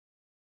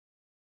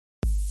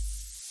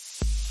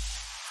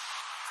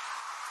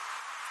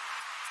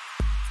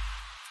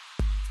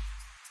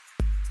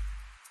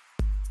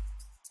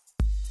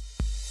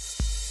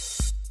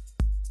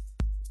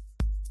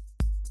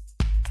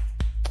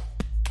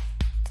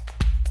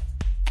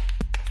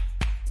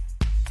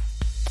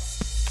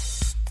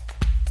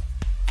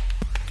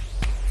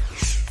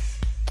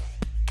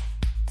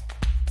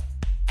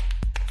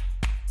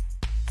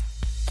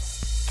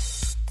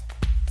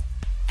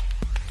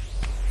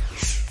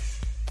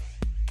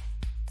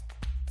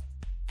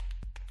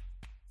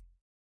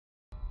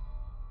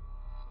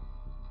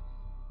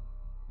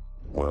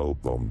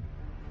Welcome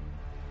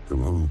to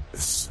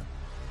Hoops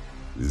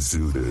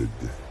Zooted,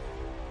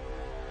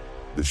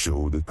 the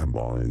show that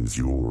combines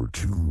your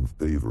two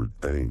favorite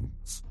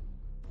things,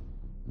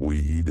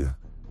 weed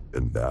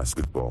and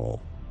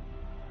basketball.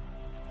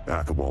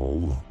 Pack a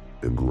ball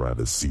and grab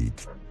a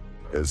seat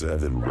as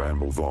Evan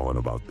rambles on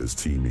about this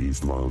team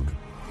he's loved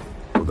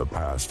for the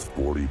past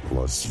 40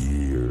 plus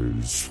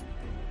years.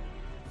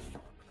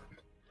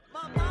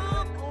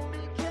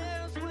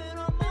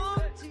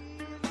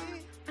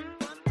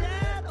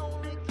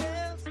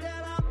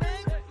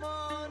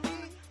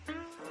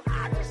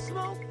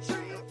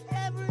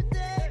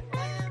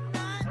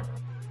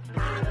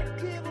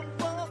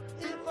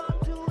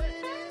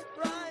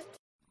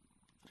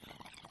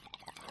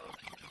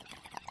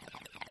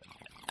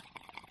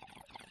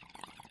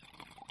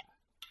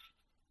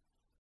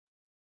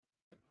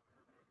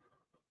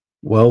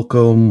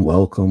 Welcome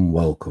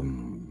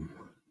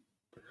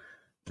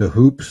to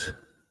Hoops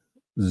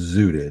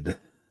Zooted.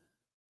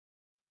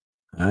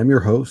 I'm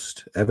your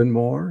host, Evan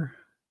Moore,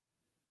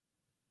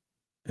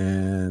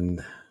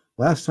 and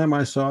last time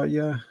I saw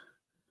you,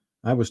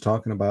 I was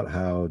talking about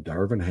how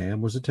Darvin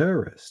Ham was a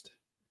terrorist,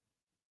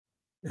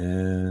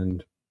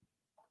 and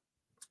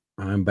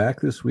I'm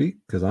back this week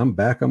because I'm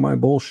back on my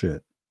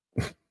bullshit.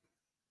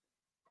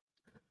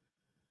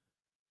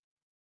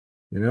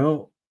 You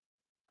know,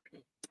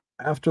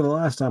 after the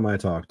last time I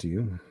talked to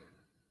you,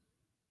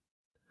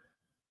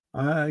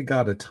 I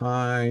got a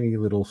tiny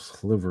little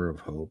sliver of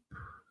hope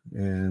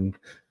and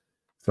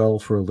fell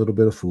for a little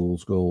bit of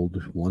fool's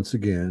gold once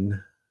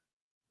again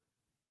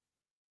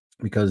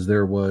because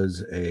there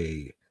was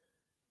a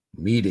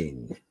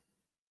meeting.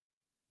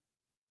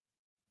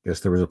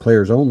 Yes, there was a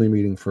players only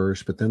meeting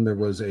first, but then there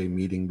was a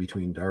meeting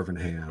between Darvin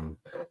Ham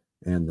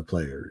and the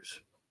players.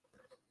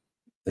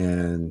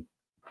 And,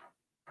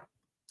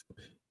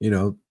 you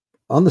know,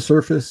 on the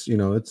surface, you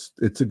know, it's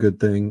a good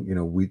thing. You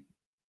know,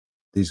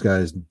 these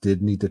guys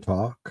did need to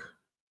talk,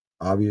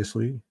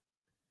 obviously.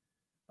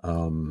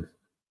 You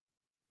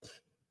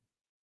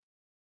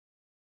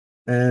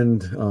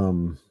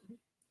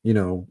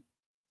know,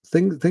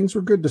 things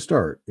were good to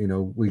start. You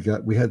know, we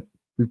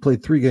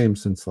played 3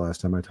 games since the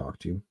last time I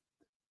talked to you.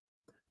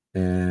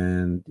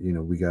 And, you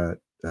know, we got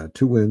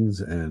 2 wins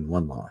and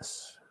 1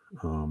 loss.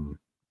 You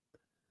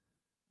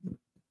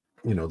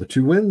know, the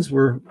 2 wins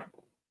were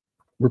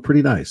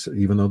pretty nice,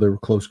 even though they were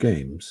close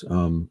games.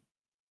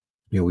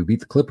 You know, we beat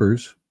the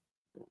Clippers,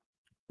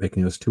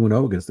 making us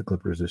 2-0 against the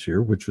Clippers this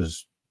year,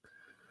 it's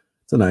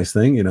a nice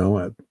thing. You know,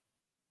 I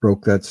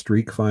broke that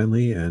streak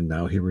finally, and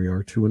now here we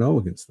are 2-0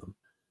 against them.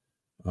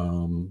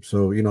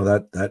 So, you know,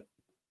 that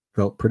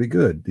felt pretty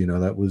good. You know,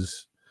 that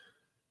was,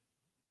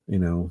 you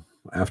know,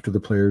 after the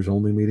players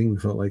only meeting, we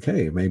felt like,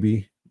 hey,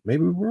 maybe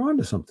we're on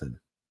to something.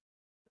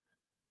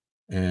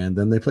 And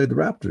then they played the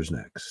Raptors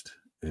next.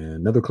 And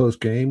another close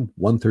game,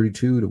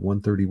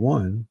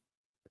 132-131.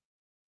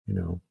 You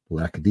know,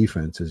 lack of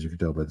defense, as you can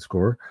tell by the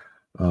score.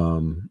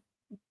 But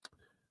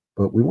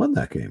we won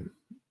that game.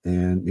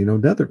 And, you know,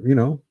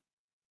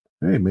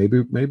 hey,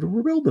 maybe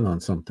we're building on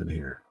something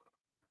here.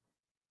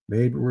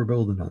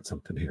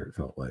 It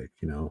felt like,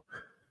 you know,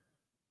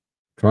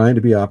 trying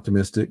to be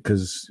optimistic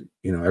because,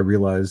 you know, I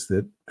realized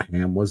that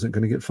Ham wasn't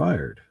going to get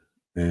fired.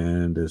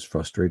 And as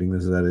frustrating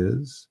as that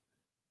is,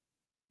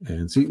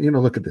 and see, you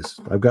know, look at this.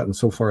 I've gotten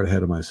so far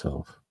ahead of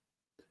myself.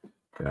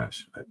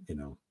 Gosh, you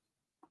know,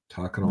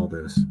 talking all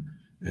this.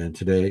 And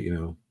today, you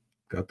know,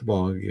 got the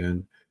ball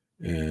again.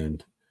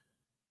 And,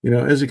 you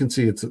know, as you can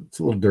see, it's a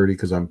little dirty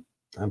because I'm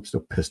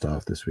still pissed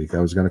off this week.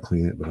 I was going to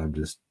clean it, but I'm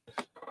just,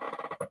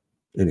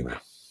 anyway.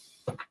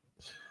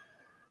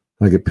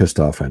 I get pissed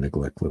off. I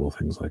neglect little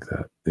things like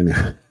that.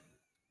 Anyway.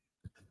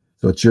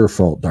 So it's your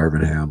fault,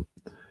 Darvin Ham.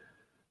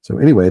 So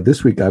anyway,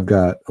 this week I've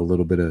got a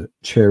little bit of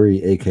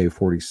cherry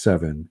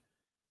AK-47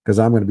 because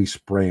I'm going to be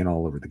spraying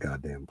all over the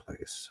goddamn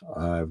place.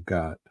 I've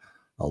got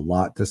a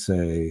lot to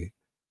say.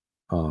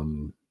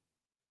 You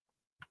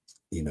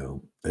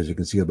know, as you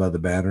can see above the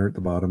banner at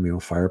the bottom, you know,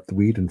 fire up the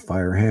weed and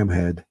fire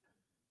Hamhead.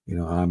 You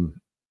know,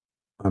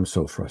 I'm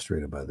so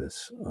frustrated by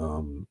this.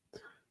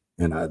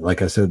 And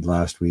like I said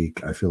last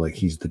week, I feel like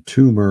he's the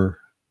tumor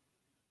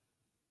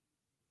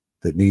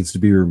that needs to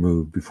be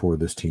removed before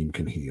this team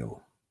can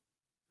heal.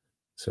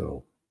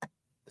 So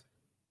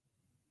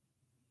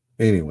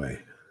anyway,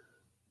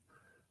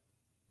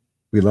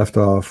 we left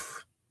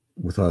off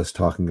with us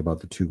talking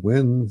about the 2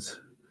 wins.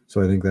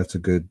 So I think that's a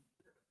good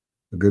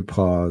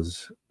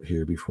pause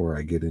here before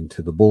I get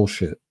into the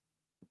bullshit.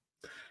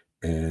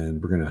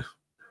 And we're going to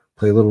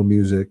play a little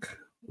music.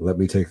 Let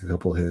me take a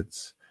couple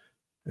hits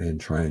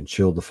and try and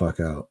chill the fuck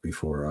out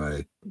before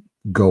I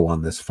go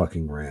on this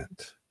fucking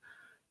rant.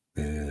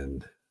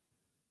 And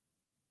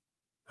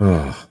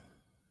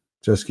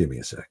just give me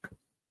a sec.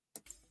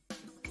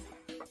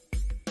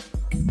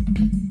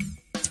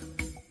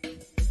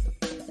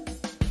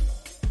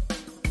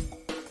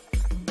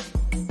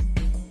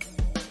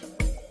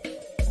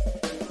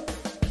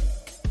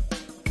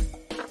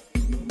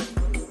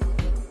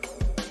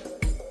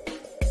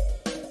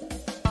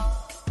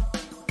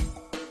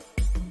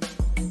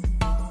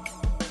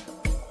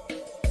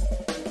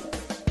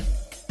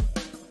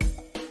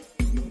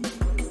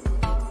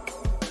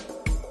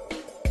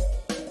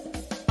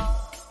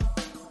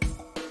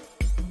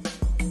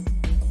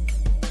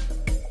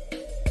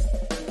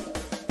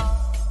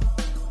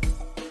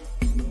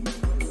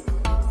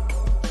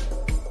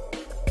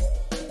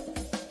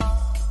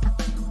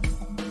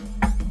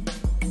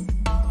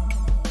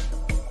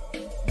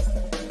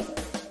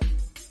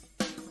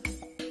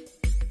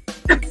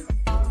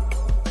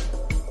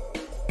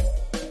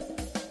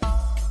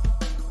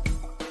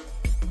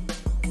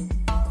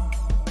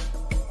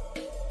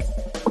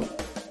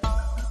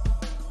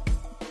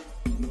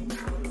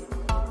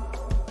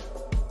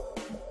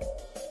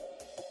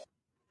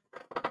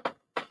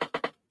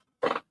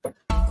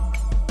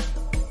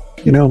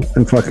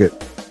 And fuck it.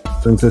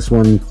 Since this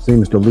one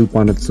seems to loop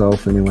on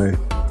itself anyway,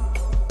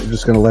 I'm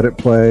just going to let it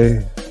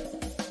play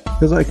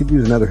because I could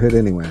use another hit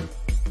anyway.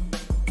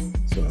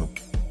 So,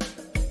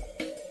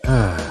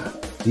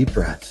 deep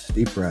breaths,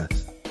 deep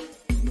breaths.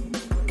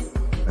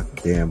 God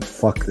damn,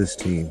 fuck this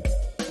team.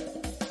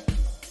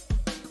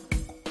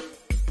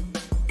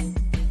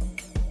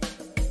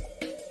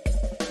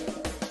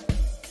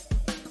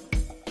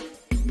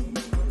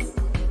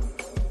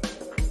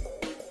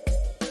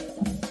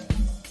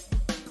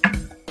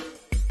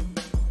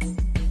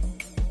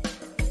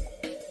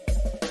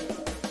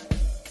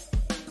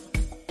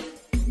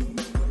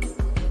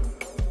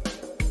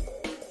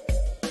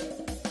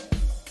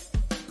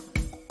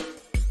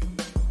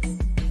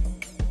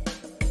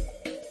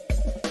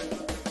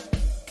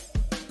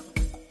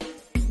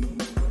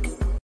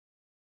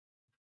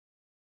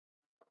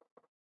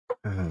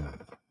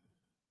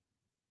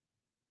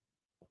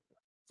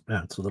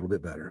 That's a little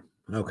bit better.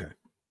 Okay.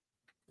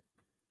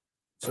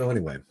 So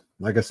anyway,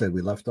 like I said,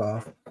 we left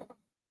off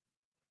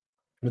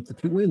with the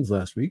 2 wins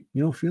last week,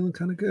 feeling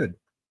kind of good.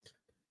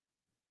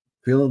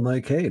 Feeling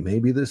like, hey,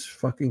 maybe this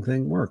fucking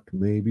thing worked.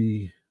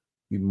 Maybe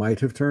we might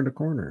have turned a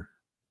corner.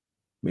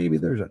 Maybe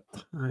there's a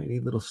tiny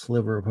little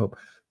sliver of hope.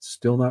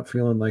 Still not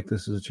feeling like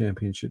this is a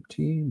championship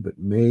team, but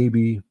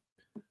maybe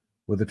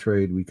with a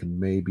trade we can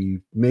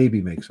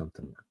maybe make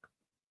something work.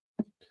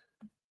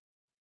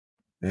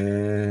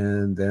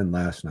 And then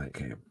last night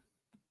came.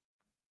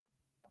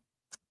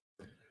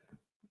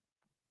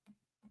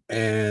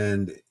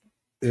 And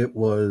it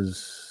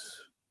was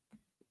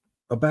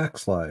a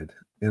backslide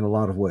in a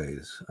lot of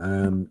ways.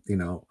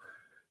 It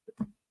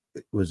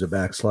was a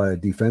backslide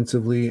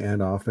defensively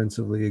and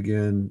offensively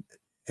again.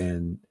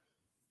 And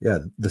yeah,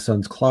 the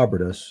Suns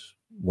clobbered us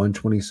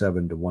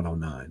 127 to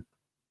 109.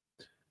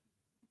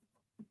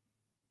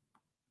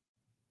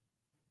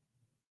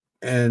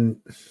 And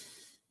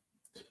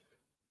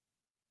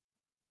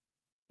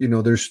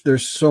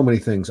there's so many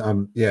things.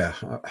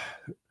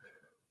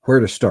 Where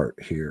to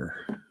start here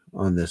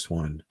on this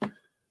one?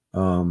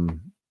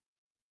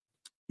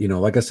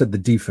 Like I said, the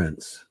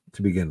defense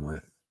to begin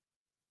with.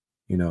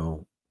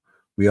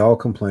 We all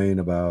complain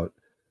about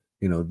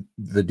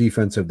the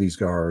defense of these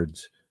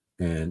guards,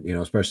 and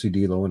especially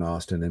D'Lo and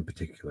Austin in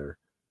particular.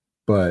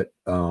 But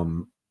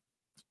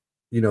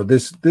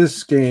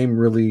this game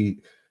really,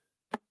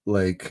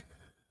 like,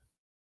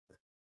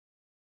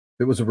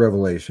 it was a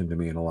revelation to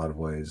me in a lot of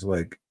ways.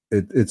 Like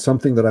it's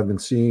something that I've been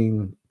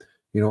seeing,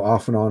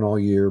 off and on all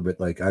year, but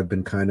like I've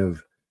been kind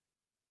of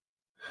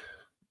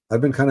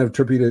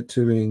attributed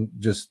to being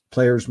just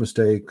players'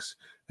 mistakes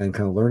and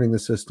kind of learning the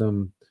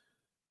system.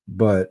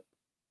 But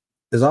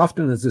as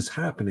often as this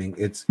happening,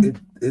 it's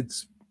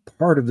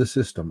part of the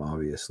system,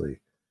 obviously.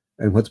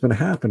 And what's been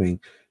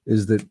happening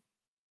is that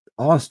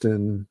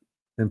Austin,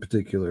 in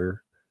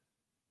particular,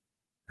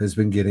 has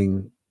been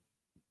getting,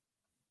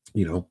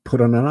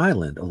 put on an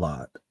island a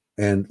lot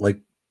and like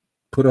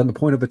put on the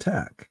point of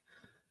attack.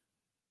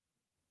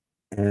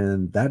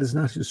 And that is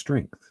not his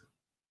strength.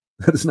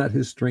 That is not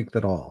his strength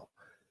at all.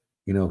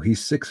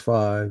 He's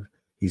 6'5".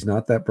 He's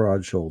not that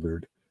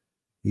broad-shouldered.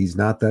 He's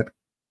not that,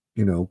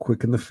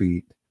 quick in the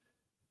feet.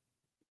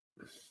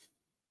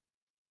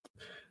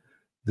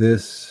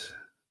 This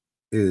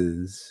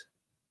is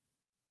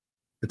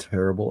a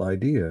terrible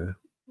idea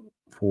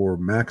for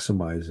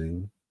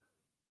maximizing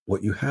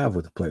what you have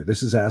with a player.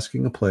 This is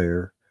asking a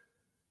player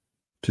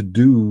to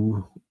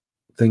do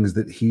things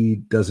that he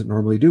doesn't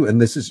normally do.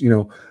 And this is,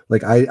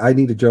 like I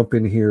need to jump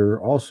in here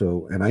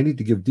also, and I need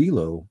to give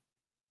D'Lo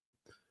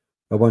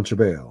a bunch of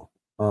bail.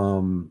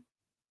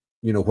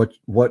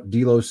 What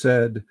D'Lo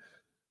said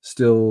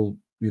still,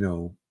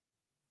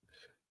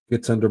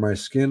 gets under my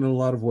skin in a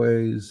lot of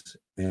ways.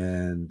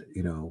 And,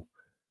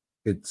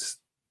 it's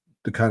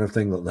the kind of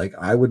thing that like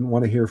I wouldn't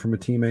want to hear from a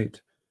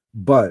teammate.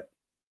 But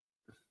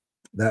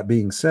that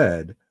being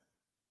said,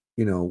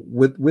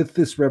 with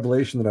this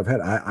revelation that I've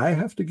had, I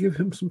have to give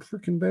him some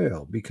freaking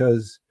bail,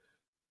 because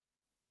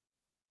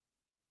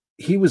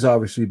he was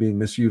obviously being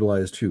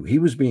misutilized too. He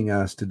was being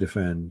asked to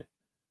defend,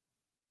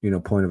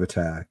 point of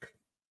attack,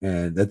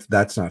 and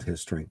that's not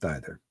his strength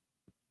either.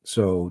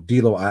 So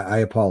D'Lo, I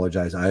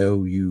apologize. I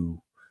owe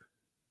you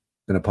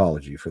an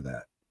apology for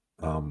that.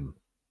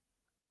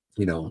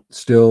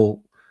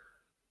 Still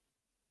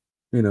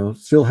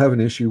have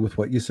an issue with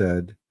what you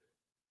said.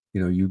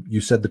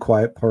 You said the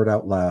quiet part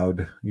out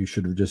loud. You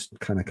should have just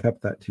kind of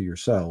kept that to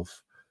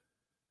yourself.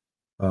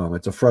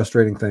 It's a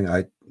frustrating thing.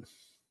 I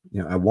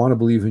want to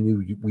believe in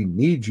you. We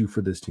need you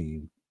for this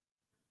team.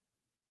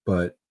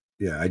 But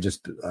yeah, I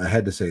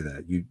had to say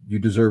that. You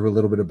deserve a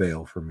little bit of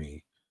bail for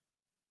me.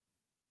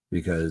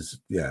 Because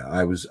yeah,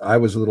 I was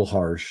a little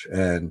harsh.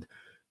 And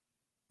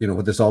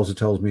what this also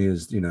tells me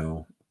is,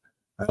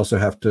 I also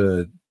have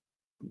to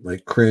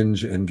like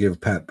cringe and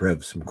give Pat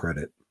Bev some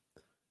credit.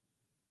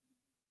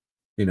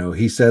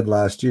 He said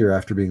last year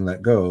after being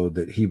let go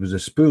that he was a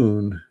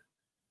spoon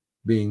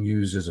being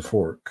used as a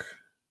fork.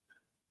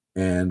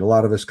 And a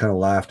lot of us kind of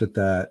laughed at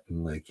that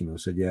and like,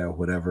 said, yeah,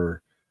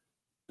 whatever.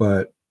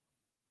 But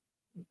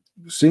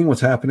seeing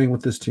what's happening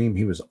with this team,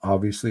 he was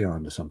obviously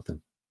on to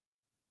something.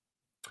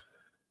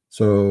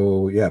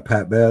 So yeah,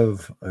 Pat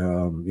Bev, I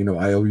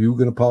owe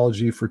you an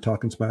apology for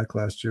talking smack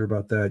last year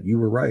about that. You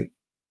were right.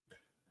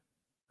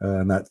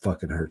 And that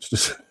fucking hurts to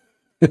say.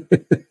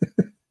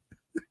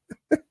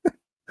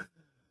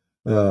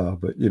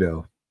 But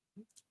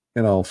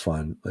in all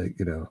fun,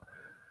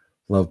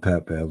 love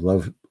Pat Bev,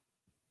 love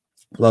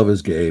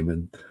his game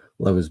and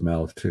love his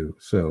mouth too.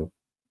 So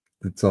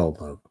it's all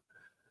love.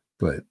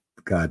 But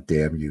god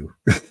damn you.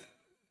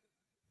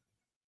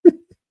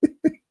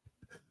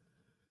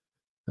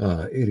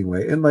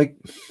 Anyway, and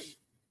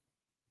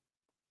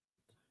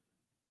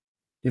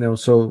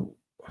so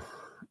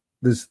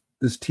this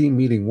team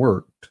meeting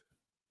worked,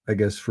 I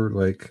guess, for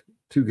like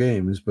 2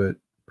 games, but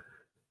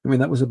I mean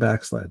that was a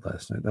backslide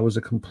last night. That was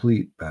a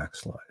complete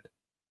backslide.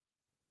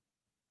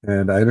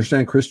 And I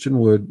understand Christian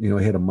Wood, he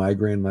had a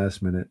migraine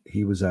last minute.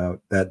 He was out.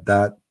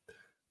 That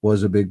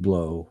was a big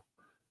blow.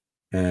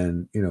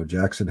 And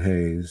Jackson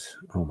Hayes,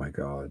 oh my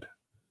God.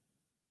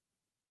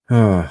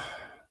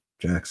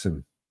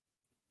 Jackson.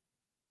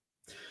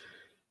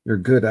 You're a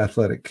good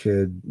athletic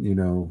kid,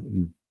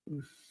 you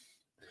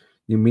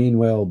mean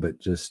well, but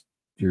just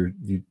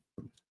you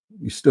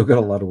still got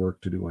a lot of work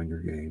to do on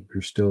your game.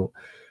 You're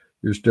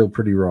still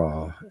pretty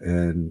raw.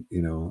 And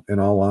in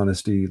all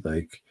honesty,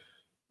 like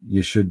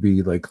you should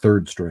be like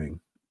third string.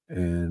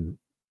 And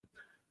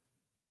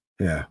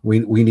yeah, we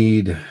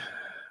need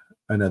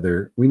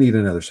another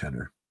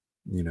center,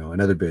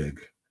 another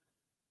big.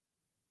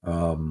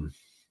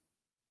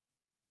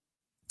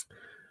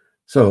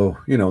 So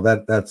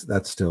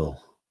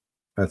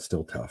that's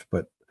still tough,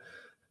 but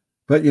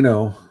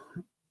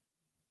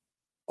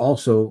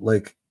also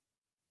like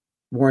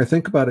more I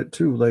think about it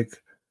too,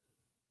 like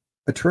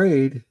a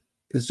trade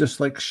is just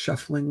like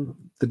shuffling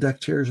the deck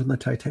chairs in the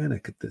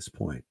Titanic at this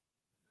point.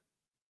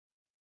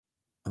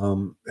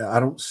 I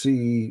don't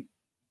see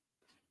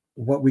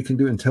what we can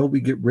do until we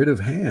get rid of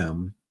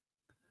Ham.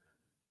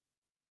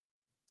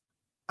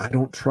 I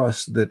don't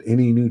trust that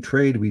any new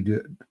trade we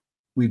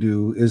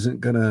do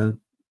isn't gonna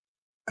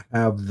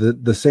have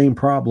the same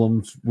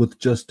problems with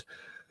just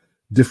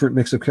different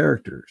mix of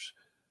characters.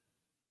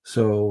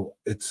 So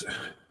it's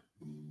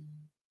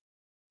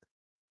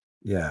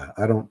yeah,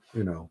 I don't,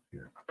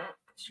 here.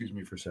 Excuse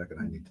me for a second.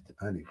 I need to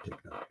take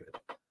another hit.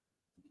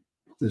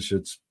 This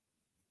shit's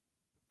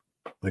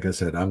like I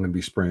said, I'm gonna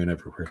be spraying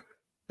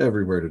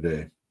everywhere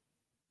today.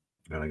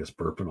 And I guess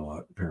burping a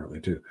lot apparently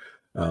too.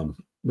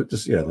 But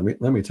just yeah,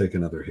 let me take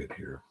another hit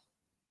here.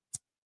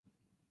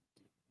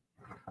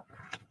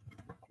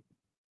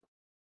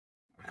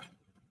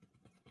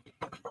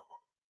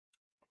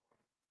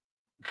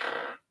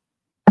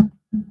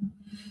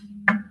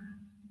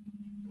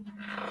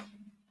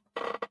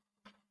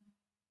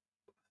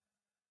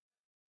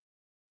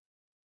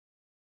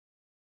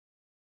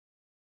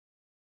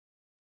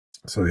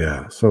 So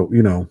yeah, so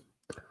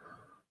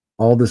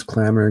all this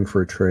clamoring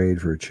for a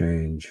trade, for a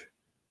change,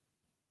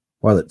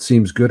 while it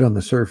seems good on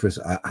the surface,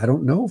 I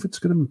don't know if it's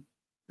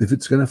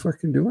gonna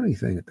fucking do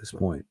anything at this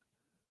point.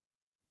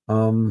 I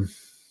don't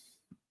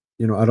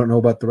know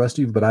about the rest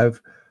of you, but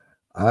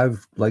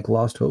I've like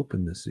lost hope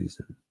in this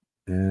season.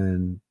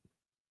 And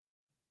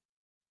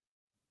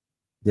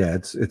yeah,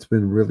 it's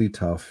been really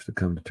tough to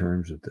come to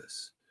terms with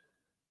this.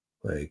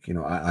 Like,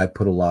 I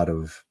put a lot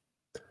of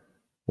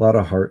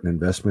heart and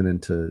investment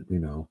into,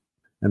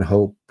 and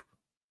hope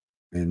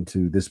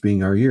into this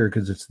being our year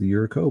because it's the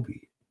year of Kobe.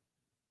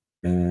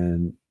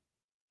 And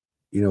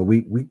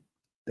we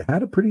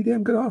had a pretty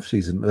damn good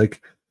offseason.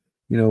 Like,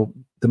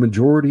 the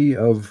majority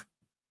of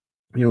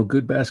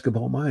good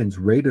basketball minds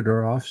rated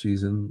our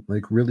offseason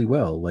like really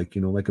well, like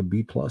like a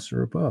B plus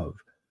or above.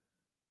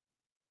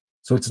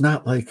 So it's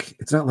not like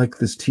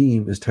this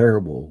team is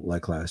terrible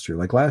like last year.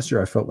 Like last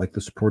year, I felt like the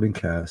supporting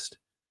cast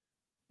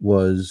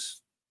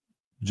was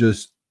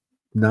just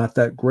not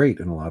that great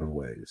in a lot of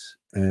ways,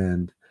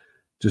 and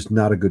just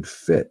not a good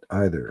fit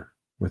either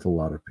with a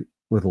lot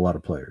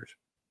of players.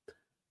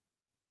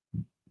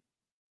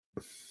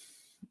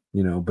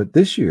 But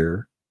this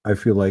year I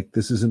feel like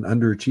this is an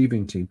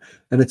underachieving team,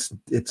 and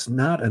it's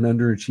not an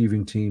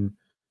underachieving team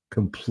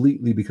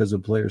completely because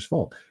of players'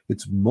 fault.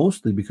 It's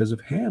mostly because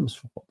of Ham's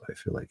fault. I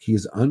feel like he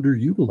is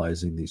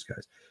underutilizing these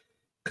guys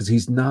because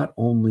he's not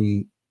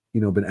only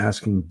been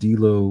asking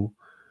D'Lo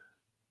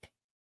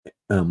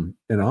and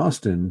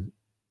Austin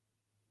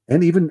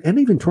and even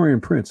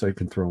Torian Prince I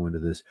can throw into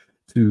this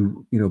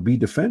to be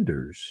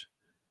defenders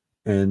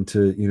and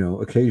to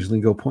occasionally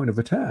go point of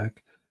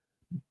attack,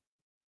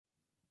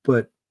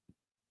 but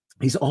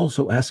he's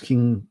also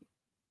asking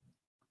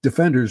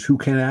defenders who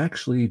can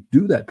actually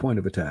do that point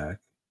of attack,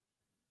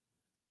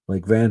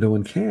 like Vando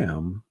and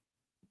Cam,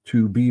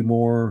 to be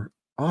more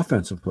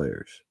offensive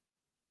players.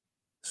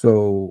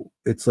 So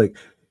it's like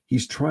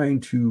he's trying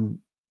to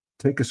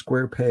take a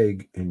square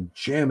peg and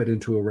jam it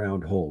into a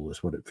round hole,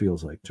 is what it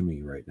feels like to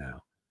me right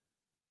now.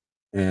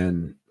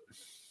 And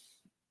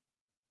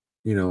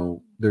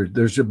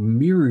there's a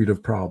myriad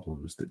of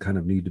problems that kind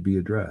of need to be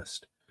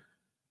addressed.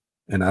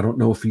 And I don't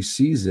know if he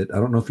sees it. I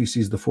don't know if he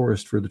sees the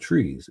forest for the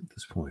trees at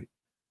this point.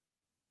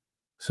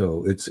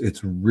 So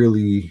it's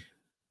really,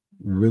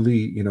 really,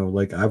 you know,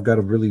 like I've got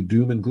a really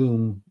doom and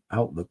gloom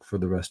outlook for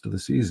the rest of the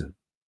season.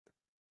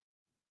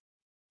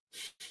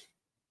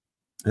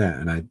 Yeah,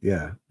 and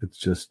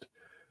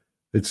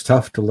it's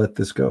tough to let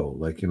this go.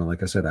 Like, you know,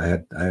 like I said, I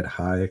had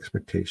high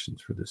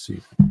expectations for this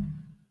season.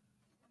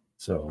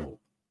 So,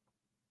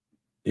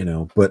 you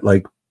know, but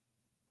like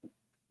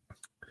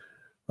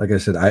I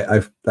said,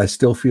 I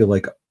still feel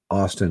like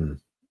Austin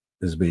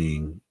is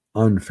being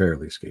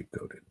unfairly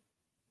scapegoated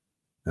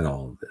in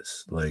all of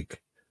this.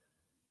 Like,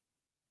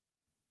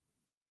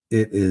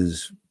 it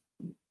is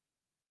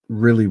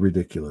really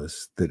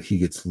ridiculous that he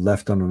gets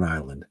left on an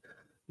island.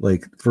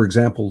 Like, for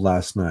example,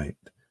 last night,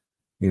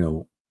 you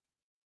know,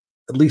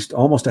 at least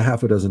almost a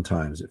half a dozen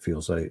times it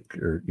feels like,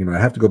 or you know, I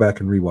have to go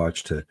back and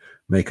rewatch to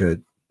make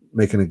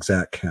an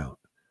exact count.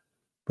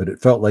 But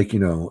it felt like, you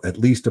know, at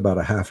least about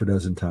a half a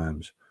dozen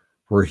times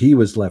where he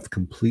was left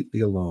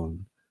completely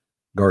alone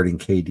guarding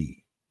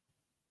KD.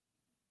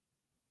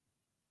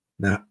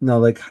 Now,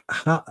 like,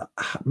 how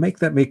make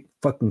that make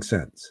fucking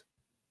sense?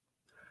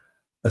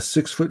 A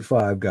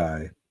 6'5"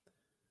 guy,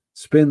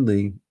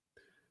 spindly,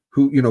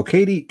 who, you know,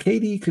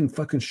 KD can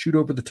fucking shoot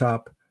over the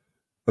top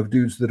of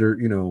dudes that are,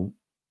 you know,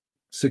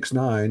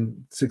 6'9",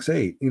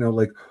 6'8". You know,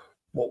 like,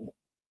 well,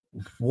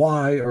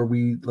 why are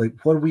we like?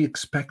 What are we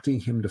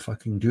expecting him to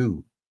fucking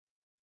do,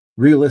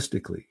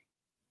 realistically,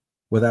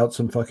 without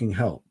some fucking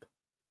help?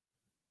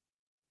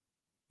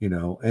 You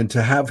know, and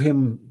to have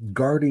him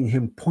guarding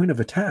him point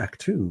of attack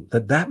too,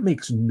 that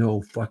makes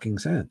no fucking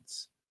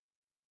sense.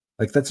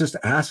 Like, that's just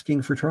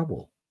asking for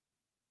trouble.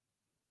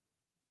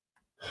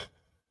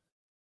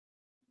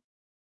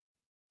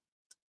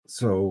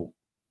 So,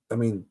 I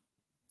mean,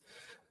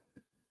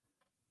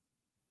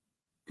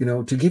 you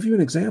know, to give you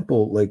an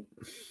example, like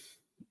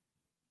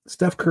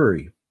Steph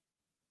Curry.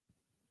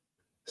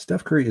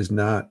 Steph Curry is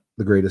not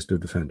the greatest of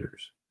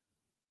defenders.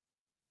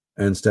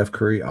 And Steph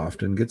Curry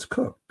often gets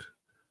cooked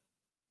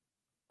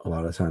a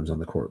lot of times on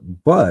the court.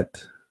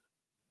 But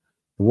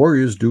the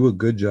Warriors do a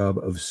good job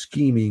of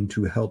scheming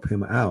to help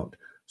him out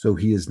so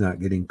he is not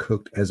getting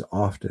cooked as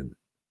often.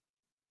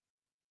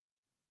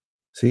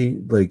 See,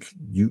 like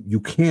you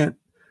can't,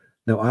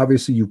 now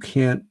obviously you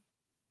can't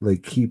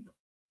like keep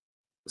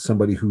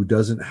somebody who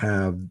doesn't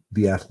have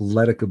the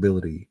athletic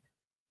ability,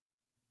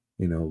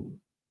 you know,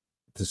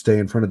 to stay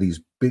in front of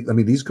these big, I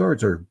mean, these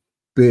guards are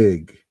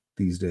big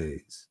these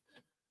days.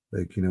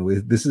 Like, you know,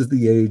 this is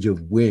the age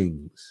of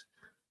wings.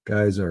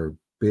 Guys are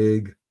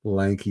big,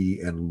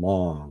 lanky, and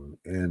long,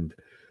 and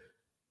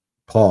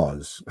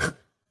pause.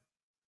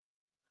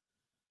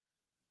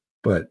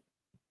 But,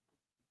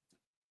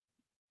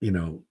 you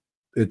know,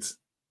 it's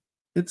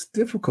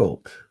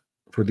difficult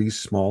for these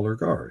smaller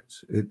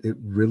guards. It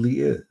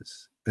really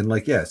is. And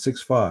like, yeah,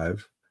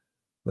 6'5",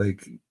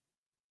 like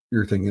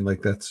you're thinking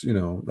like that's, you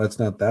know, that's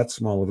not that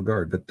small of a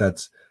guard, but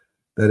that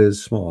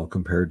is small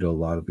compared to a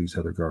lot of these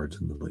other guards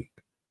in the league.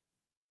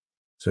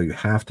 So you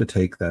have to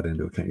take that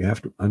into account. You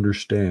have to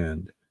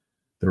understand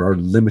there are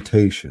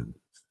limitations,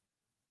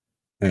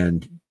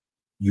 and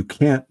you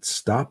can't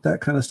stop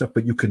that kind of stuff,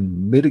 but you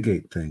can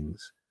mitigate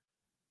things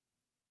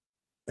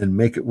and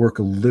make it work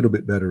a little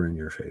bit better in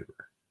your favor.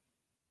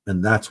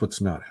 And that's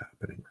what's not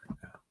happening right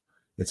now.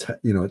 It's,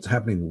 you know, it's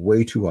happening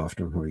way too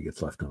often where he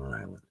gets left on an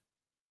island.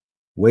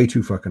 Way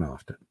too fucking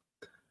often.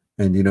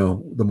 And, you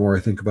know, the more I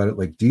think about it,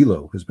 like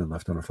D'Lo has been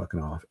left on a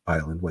fucking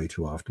island way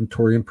too often.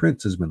 Torian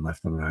Prince has been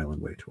left on an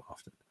island way too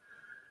often.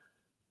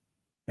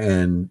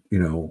 And, you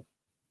know,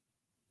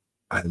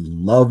 I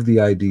love the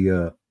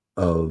idea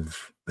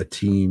of a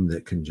team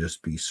that can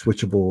just be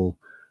switchable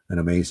and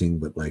amazing,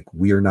 but like,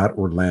 we are not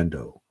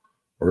Orlando.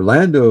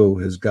 Orlando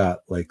has got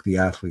like the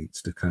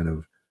athletes to kind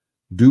of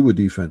do a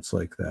defense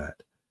like that,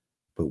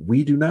 but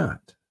we do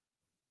not.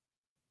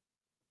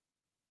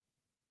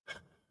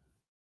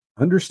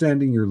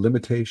 Understanding your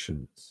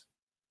limitations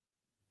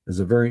is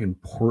a very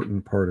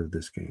important part of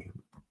this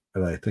game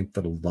that I think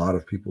that a lot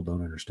of people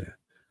don't understand.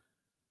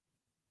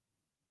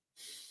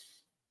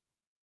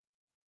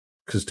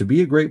 Because to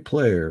be a great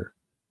player,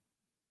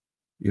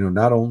 you know,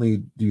 not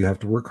only do you have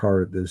to work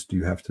hard at this, do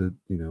you have to,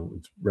 you know,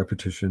 it's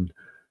repetition,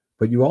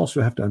 but you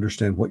also have to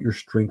understand what your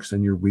strengths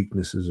and your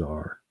weaknesses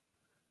are.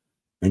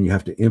 And you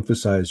have to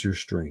emphasize your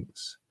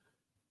strengths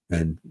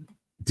and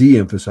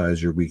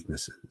de-emphasize your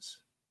weaknesses.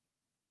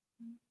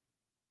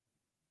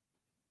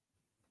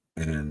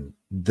 And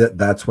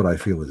that's what I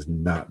feel is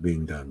not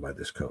being done by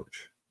this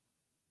coach.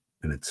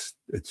 And it's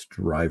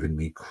driving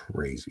me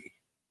crazy.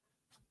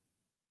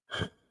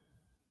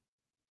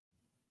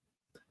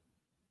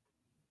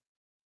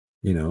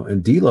 You know,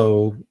 and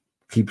D'Lo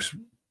keeps,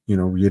 you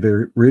know,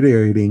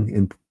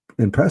 reiterating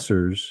in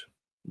pressers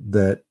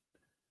that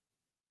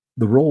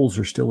the roles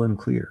are still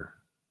unclear.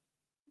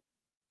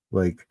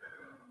 Like,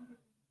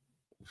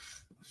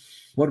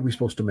 what are we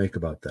supposed to make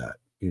about that?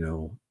 You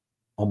know,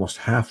 almost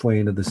halfway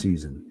into the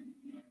season,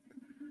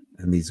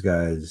 and these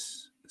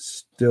guys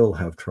still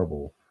have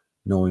trouble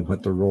knowing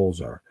what the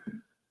roles are.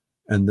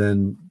 And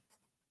then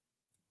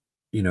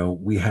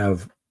we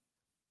have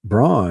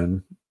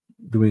Braun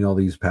doing all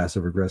these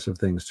passive aggressive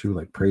things too,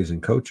 like praising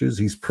coaches.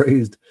 He's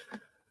praised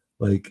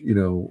like,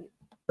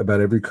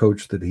 about every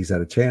coach that he's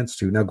had a chance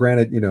to. Now,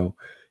 granted,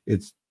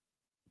 it's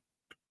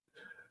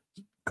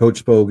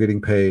Coach Spo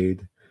getting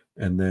paid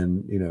and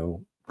then,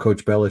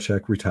 Coach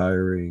Belichick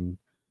retiring,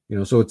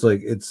 so it's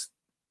like,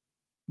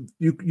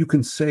 you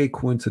can say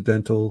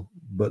coincidental,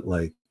 but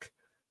like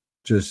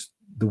just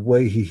the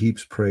way he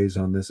heaps praise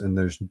on this, and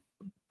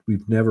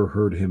we've never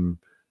heard him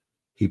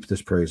heap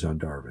this praise on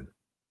Darvin.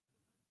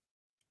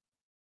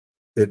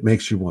 It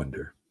makes you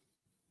wonder.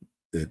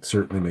 It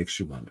certainly makes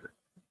you wonder.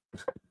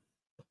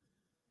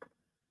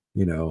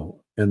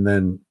 And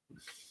then,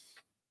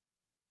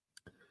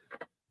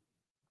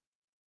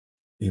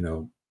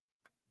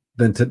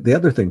 the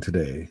other thing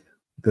today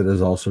that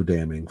is also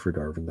damning for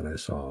Darvin that I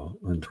saw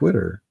on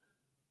Twitter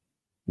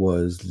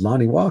was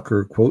Lonnie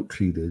Walker quote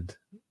tweeted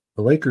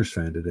a Lakers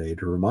fan today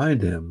to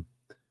remind him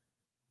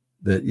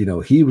that,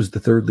 he was the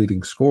third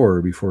leading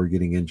scorer before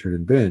getting injured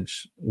and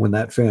benched, when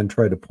that fan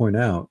tried to point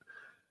out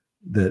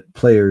that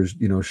players,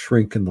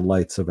 shrink in the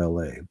lights of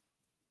LA.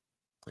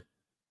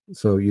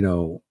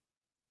 So,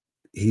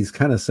 he's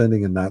kind of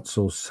sending a not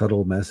so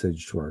subtle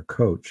message to our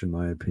coach, in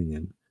my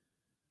opinion,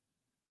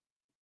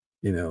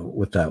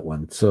 with that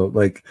one. So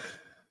like,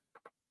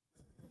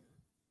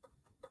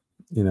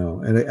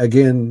 and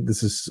again,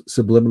 this is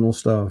subliminal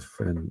stuff,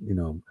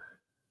 and,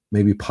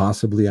 maybe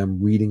possibly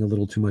I'm reading a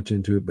little too much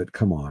into it, but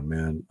come on,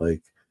 man.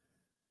 Like,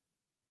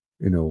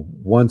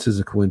 once is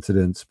a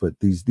coincidence, but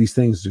these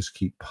things just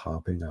keep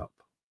popping up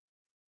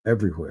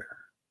everywhere.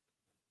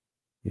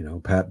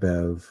 Pat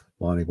Bev,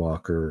 Lonnie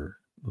Walker,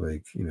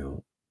 like,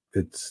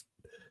 it's,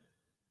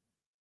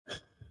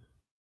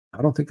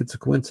 I don't think it's a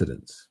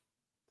coincidence.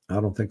 I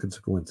don't think it's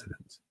a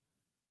coincidence.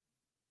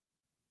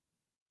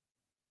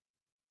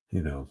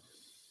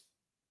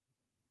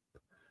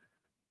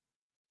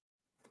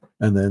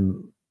 And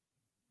then,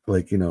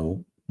 like,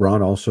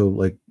 Ron also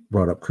like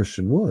brought up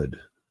Christian Wood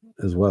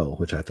as well,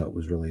 which I thought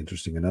was really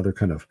interesting. Another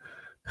kind of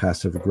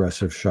passive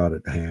aggressive shot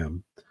at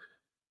Ham.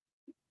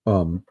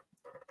 When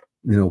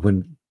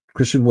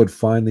Christian Wood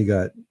finally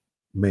got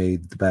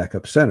made the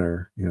backup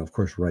center, of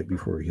course, right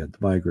before he had the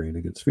migraine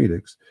against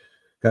Phoenix,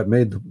 got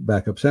made the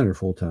backup center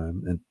full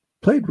time and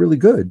played really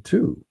good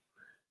too.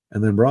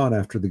 And then Ron,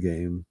 after the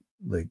game,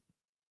 like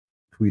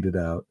tweeted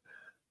out,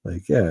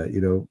 like, yeah,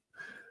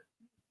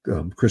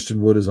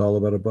 Christian Wood is all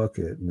about a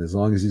bucket, and as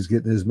long as he's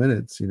getting his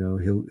minutes,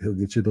 he'll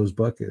get you those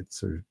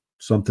buckets, or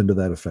something to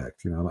that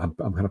effect. I'm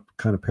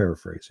kind of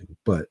paraphrasing,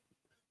 but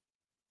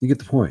you get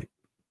the point.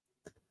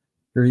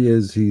 Here he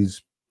is.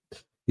 He's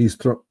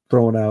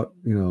throwing out,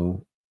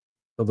 a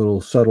little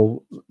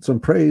subtle, some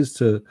praise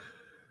to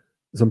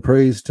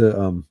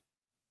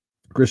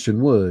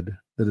Christian Wood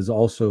that is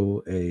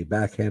also a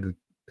backhanded,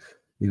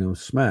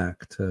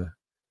 smack to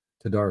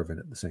Darvin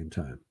at the same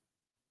time.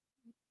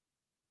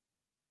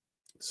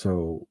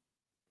 So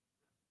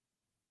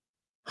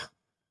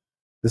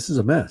this is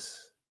a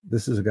mess.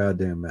 This is a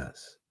goddamn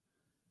mess.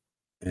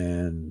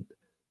 And,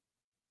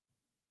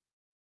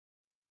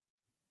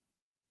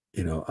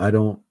 I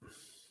don't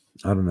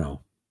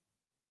know.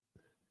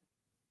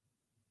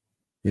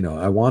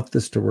 I want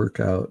this to work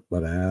out,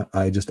 but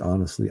I just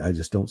honestly, I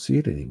just don't see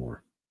it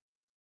anymore.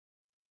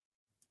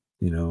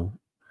 I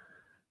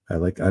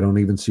don't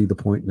even see the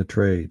point in the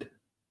trade.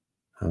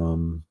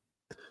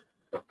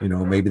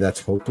 Maybe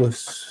that's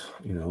hopeless,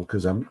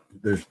 because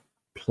there's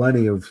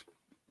plenty of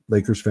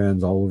Lakers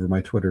fans all over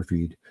my Twitter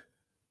feed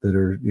that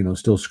are,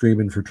 still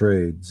screaming for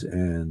trades.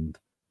 And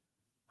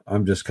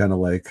I'm just kind of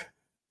like,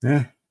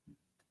 what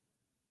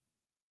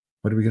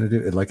are we going to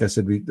do? And like I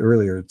said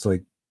earlier, it's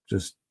like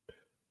just,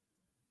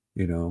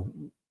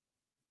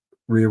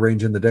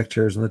 rearranging the deck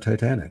chairs on the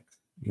Titanic.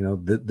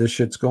 This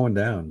shit's going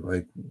down.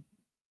 Like,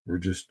 we're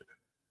just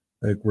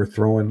like, we're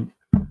throwing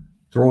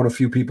a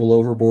few people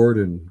overboard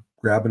and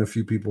grabbing a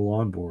few people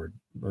on board,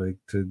 like,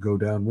 to go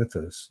down with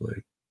us.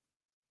 Like,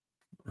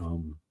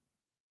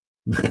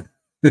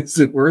 is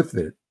it worth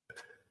it?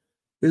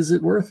 Is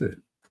it worth it?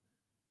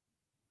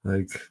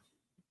 Like,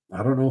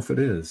 I don't know if it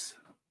is.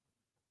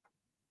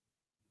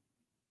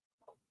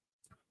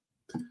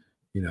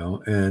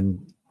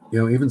 And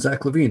even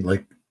Zach LaVine,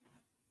 like,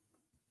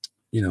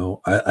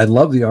 I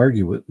love the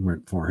argument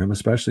for him,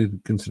 especially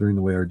considering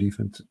the way our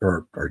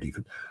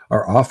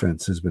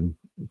offense has been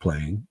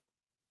playing.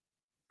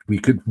 We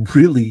could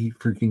really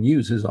freaking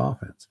use his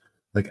offense,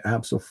 like,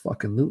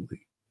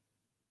 abso-fucking-lutely.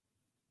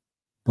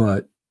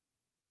 But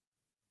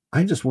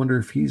I just wonder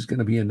if he's going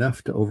to be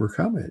enough to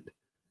overcome it.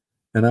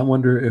 And I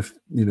wonder if,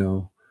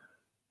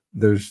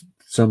 there's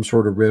some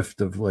sort of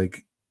rift of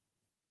like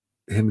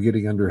him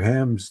getting under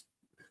Ham's,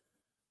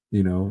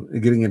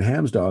 getting in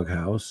Ham's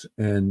doghouse,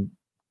 and,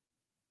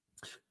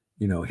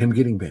 him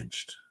getting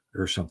benched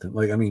or something.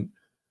 Like, I mean,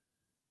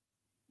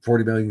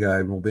 40 million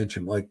guy will bench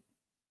him. Like,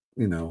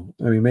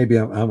 maybe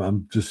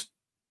I'm just,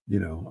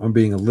 I'm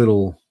being a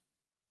little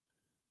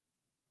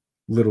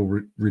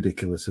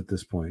ridiculous at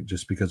this point,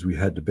 just because we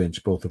had to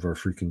bench both of our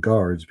freaking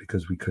guards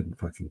because we couldn't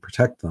fucking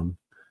protect them,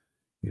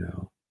 you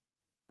know,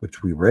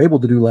 which we were able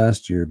to do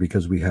last year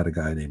because we had a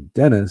guy named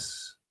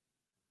Dennis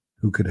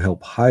who could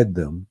help hide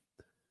them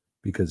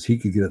because he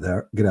could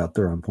get out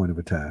there on point of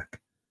attack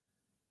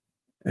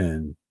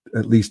and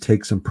at least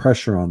take some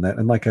pressure on that.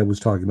 And like I was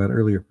talking about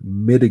earlier,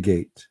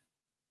 mitigate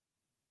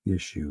the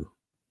issue,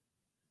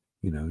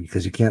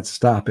 because you can't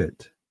stop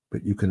it,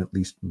 but you can at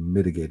least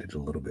mitigate it a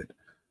little bit.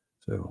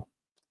 So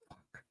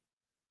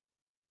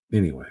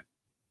anyway,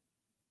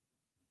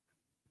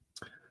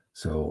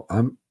 so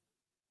I'm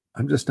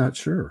just not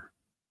sure.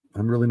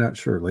 I'm really not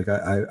sure. Like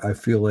I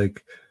feel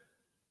like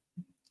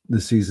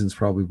the season's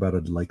probably about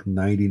a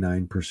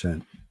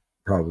 99%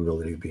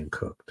 probability of being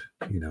cooked.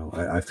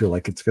 I feel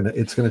like it's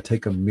gonna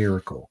take a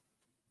miracle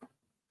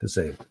to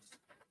save it.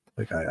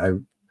 Like I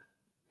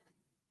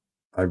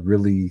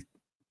really,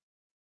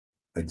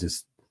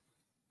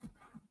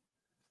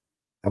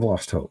 I've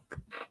lost hope.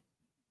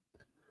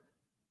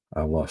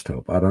 I lost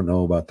hope. I don't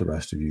know about the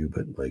rest of you,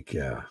 but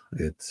yeah,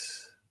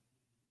 it's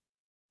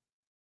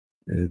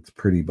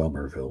pretty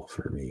bummerville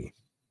for me.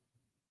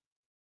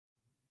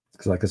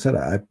 Because like I said,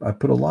 I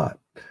put a lot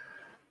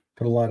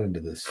into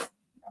this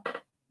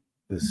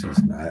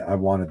season. I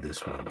wanted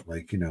this one.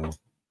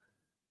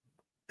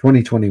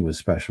 2020 was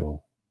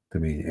special to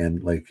me.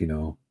 And I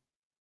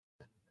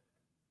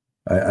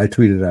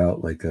tweeted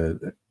out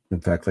in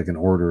fact, an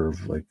order of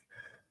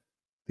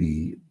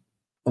the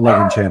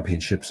 11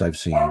 championships I've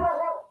seen.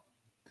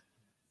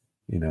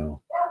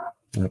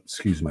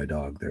 Excuse my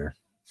dog there.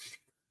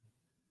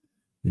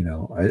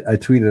 I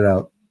tweeted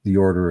out the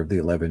order of the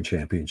 11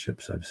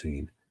 championships I've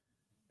seen.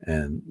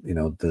 And,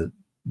 the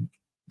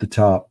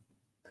top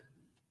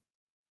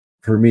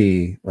for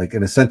me,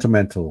 in a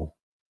sentimental,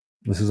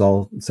 this is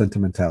all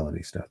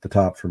sentimentality stuff. The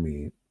top for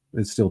me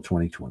is still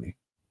 2020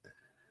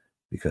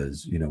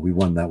 because, we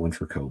won that one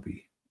for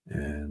Kobe.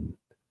 And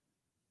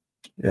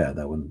yeah,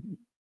 that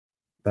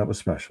was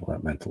special.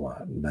 That meant a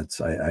lot. And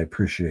I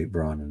appreciate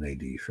Braun and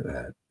AD for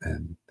that.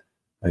 And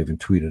I even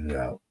tweeted it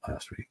out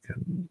last week.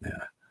 And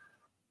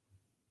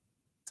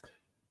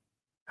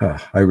yeah,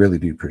 I really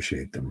do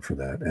appreciate them for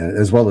that. And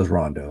as well as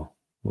Rondo,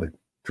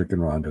 freaking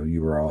Rondo,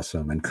 you were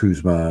awesome. And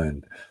Kuzma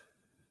and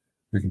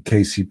freaking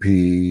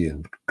KCP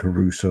and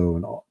Caruso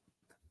and all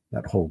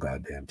that whole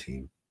goddamn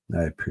team.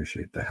 I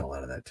appreciate the hell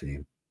out of that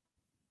team.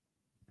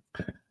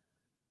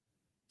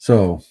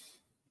 So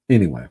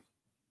anyway,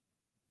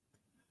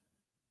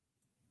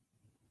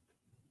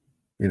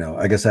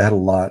 I guess I had a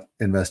lot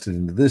invested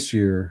into this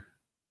year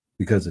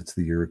because it's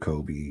the year of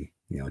Kobe,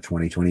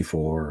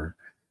 2024,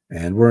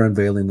 and we're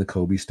unveiling the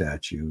Kobe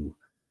statue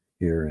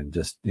here in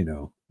just,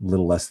 a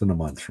little less than a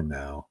month from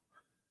now.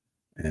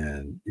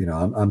 And,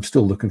 I'm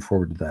still looking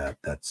forward to that.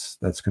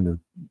 That's going to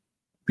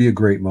be a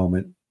great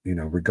moment,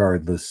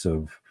 regardless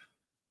of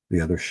the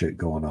other shit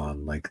going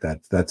on.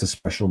 That's a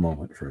special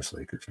moment for us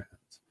Lakers fans.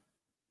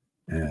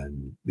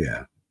 And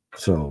yeah,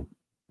 so,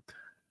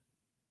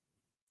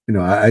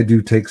 I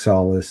do take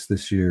solace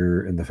this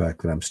year in the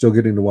fact that I'm still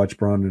getting to watch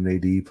Braun and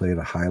AD play at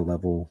a high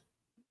level.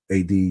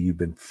 AD, you've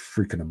been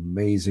freaking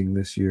amazing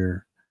this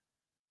year.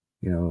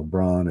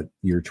 Braun at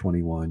year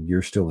 21,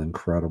 you're still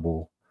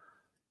incredible.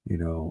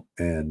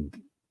 And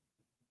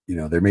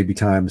there may be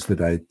times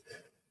that I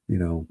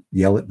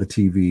yell at the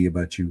TV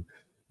about you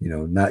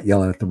not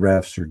yelling at the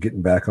refs or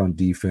getting back on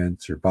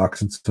defense or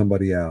boxing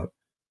somebody out,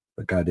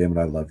 but goddamn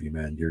it, I love you,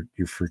 man.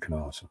 You're freaking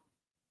awesome.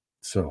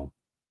 So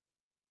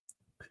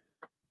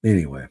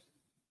anyway,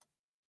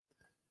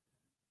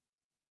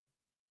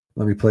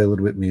 let me play a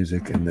little bit of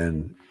music, and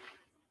then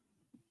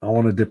I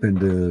want to dip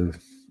into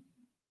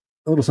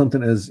a little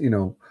something. As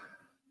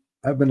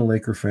I've been a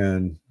Laker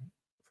fan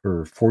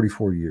for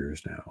 44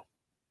 years now.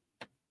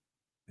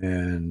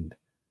 And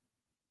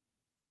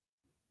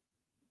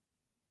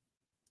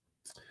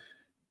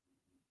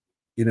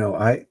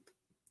I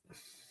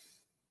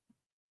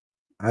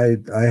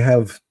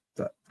have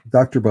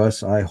Dr.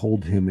 Buss, I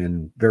hold him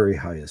in very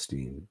high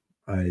esteem.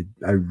 I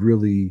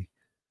really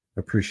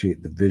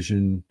appreciate the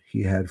vision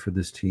he had for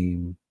this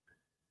team.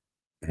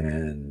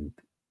 And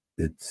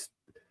it's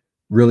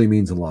really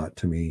means a lot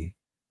to me.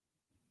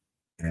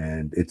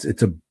 And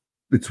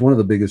it's one of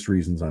the biggest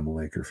reasons I'm a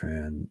Laker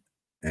fan.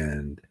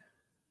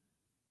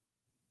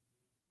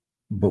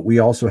 But we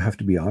also have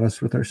to be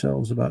honest with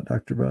ourselves about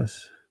Dr.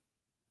 Buss,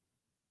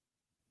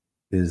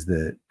 is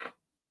that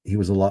he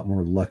was a lot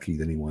more lucky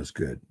than he was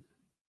good.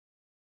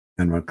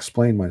 And I'll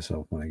explain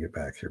myself when I get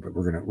back here, but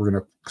we're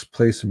gonna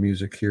play some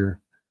music here.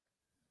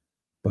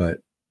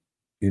 But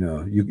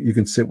you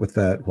can sit with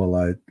that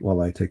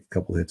while I take a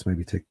couple hits,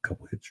 maybe take a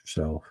couple hits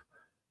yourself.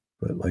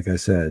 But like I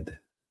said,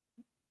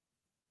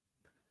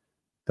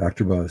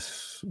 Dr.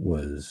 Buss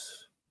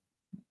was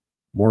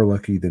more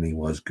lucky than he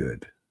was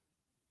good.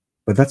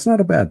 But that's not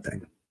a bad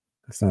thing.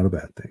 That's not a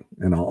bad thing.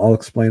 And I'll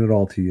explain it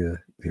all to you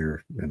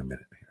here in a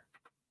minute.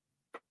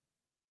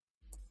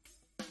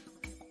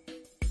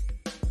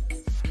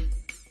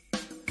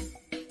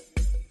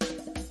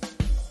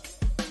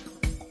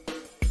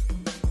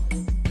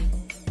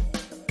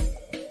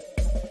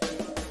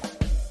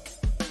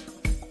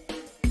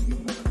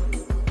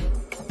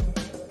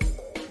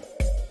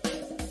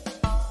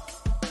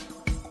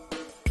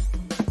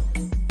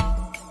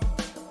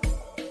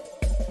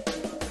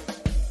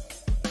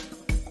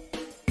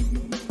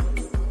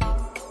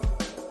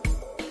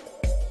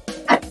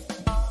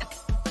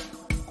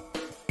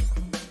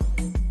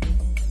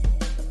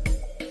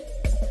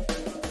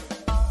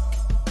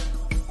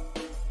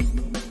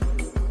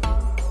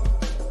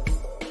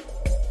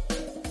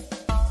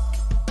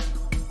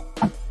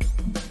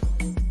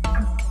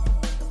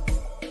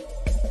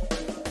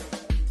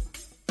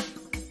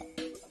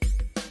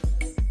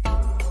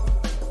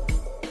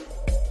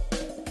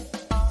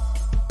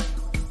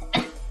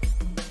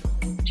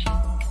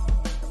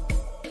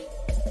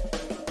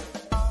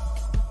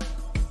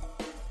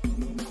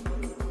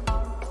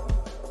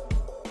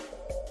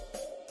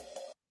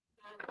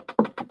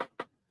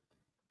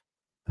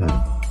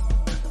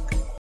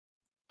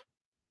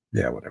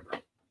 Yeah, whatever.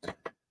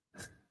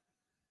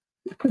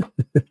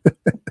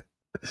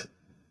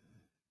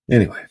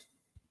 Anyway,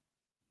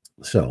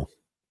 so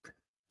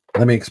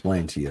let me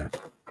explain to you.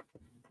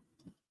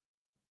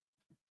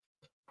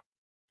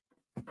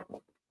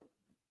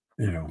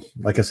 You know,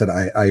 like I said,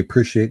 I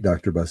appreciate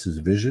Dr. Buss's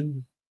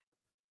vision.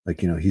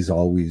 Like, you know, he's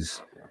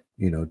always,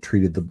 you know,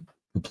 treated the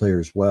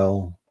players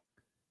well.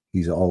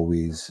 He's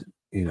always,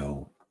 you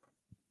know,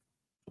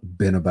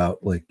 been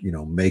about, like, you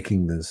know,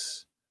 making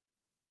this,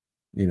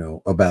 you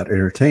know, about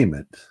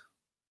entertainment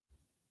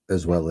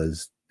as well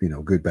as, you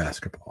know, good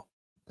basketball.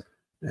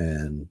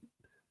 And,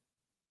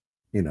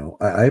 you know,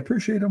 I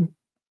appreciate him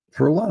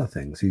for a lot of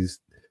things. He's,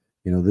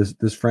 you know,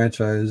 this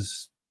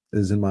franchise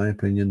is, in my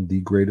opinion,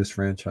 the greatest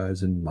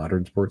franchise in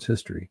modern sports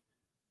history.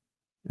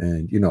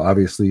 And, you know,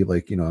 obviously,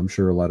 like, you know, I'm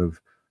sure a lot of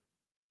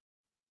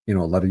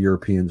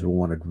Europeans will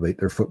want to debate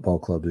their football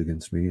clubs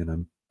against me.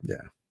 And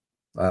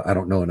I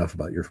don't know enough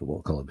about your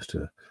football clubs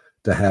to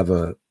have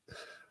a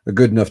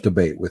good enough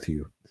debate with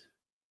you.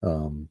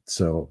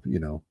 So, you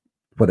know,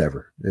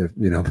 whatever, if,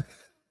 you know,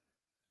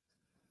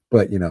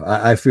 but, you know,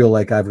 I feel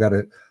like I've got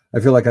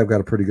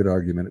a pretty good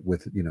argument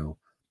with, you know,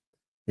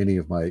 any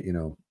of my, you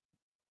know,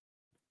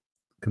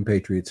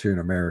 compatriots here in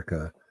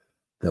America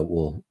that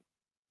will,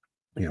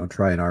 you know,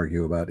 try and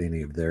argue about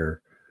any of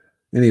their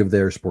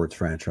sports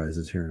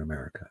franchises here in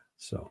America.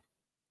 So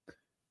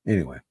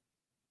anyway,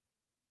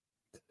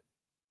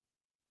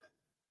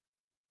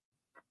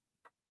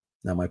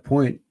 now my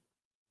point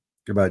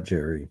about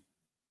Jerry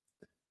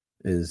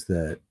is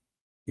that,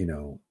 you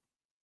know,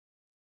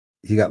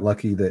 he got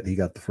lucky that he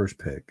got the first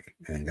pick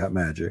and got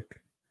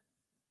Magic.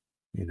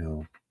 You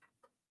know,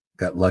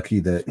 got lucky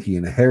that he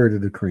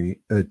inherited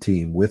a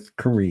team with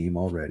Kareem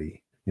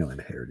already. You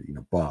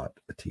know, bought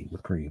a team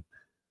with Kareem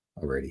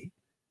already.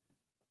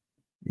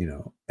 You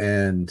know,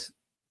 and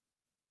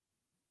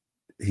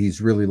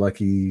he's really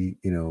lucky,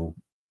 you know,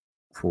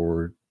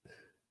 for,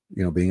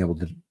 you know, being able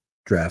to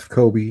draft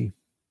Kobe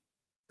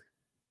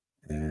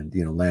and,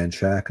 you know, land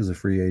Shaq as a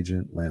free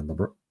agent, land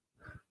LeBron.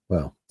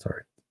 Well,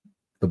 sorry,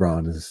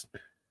 LeBron is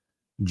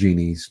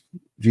Genie's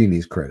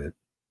credit,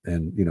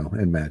 and, you know,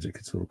 and Magic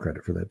gets a little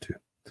credit for that too.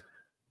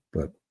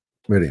 But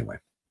anyway,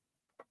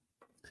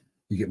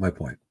 you get my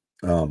point.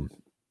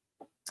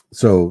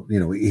 So, you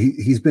know,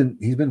 he's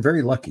been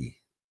very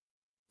lucky,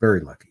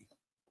 very lucky.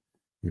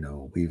 You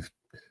know, we've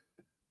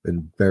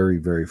been very,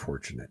 very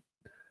fortunate.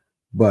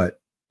 But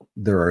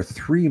there are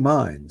three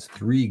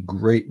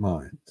great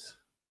minds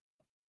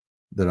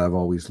that I've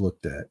always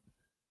looked at,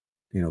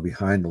 you know,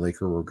 behind the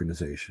Laker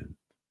organization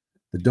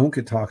that don't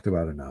get talked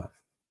about enough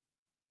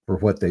for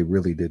what they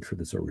really did for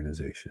this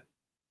organization.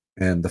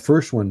 And the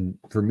first one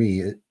for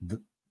me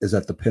is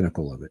at the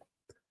pinnacle of it,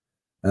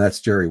 and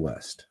that's Jerry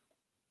West.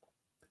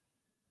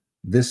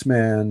 This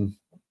man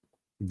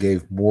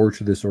gave more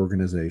to this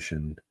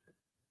organization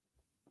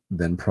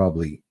than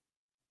probably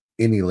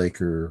any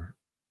Laker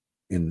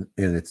in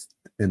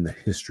the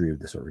history of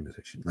this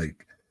organization.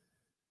 Like,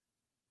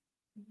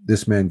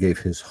 this man gave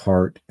his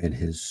heart and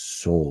his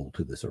soul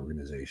to this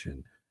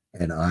organization,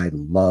 and I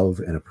love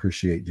and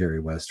appreciate Jerry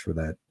West for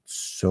that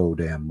so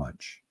damn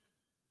much.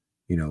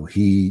 You know,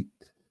 he,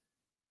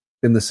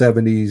 in the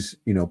 70s,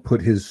 you know,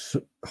 put his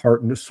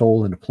heart and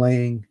soul into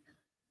playing,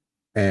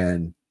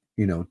 and,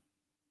 you know,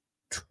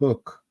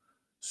 took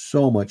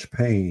so much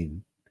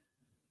pain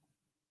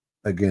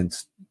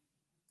against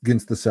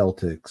the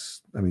Celtics.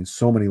 I mean,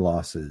 so many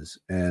losses,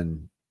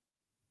 and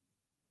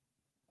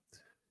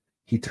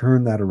he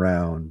turned that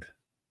around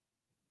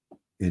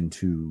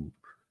into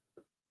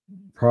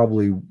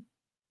probably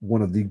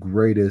one of the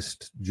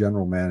greatest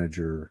general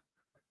manager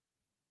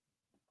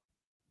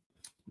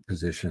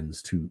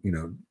positions to, you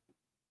know,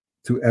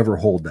 to ever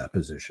hold that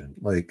position.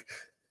 Like,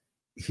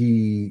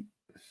 he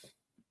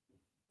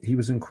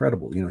was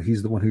incredible. You know,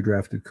 he's the one who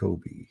drafted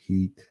Kobe.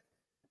 He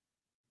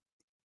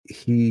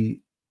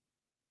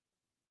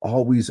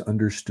always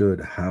understood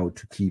how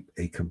to keep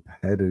a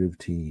competitive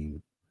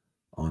team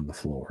on the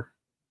floor.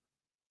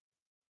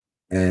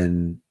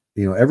 And,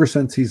 you know, ever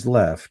since he's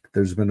left,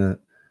 there's been a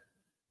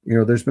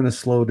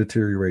slow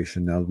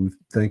deterioration. Now,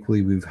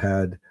 thankfully we've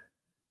had,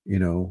 you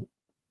know,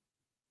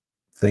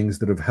 things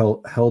that have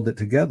held it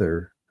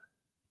together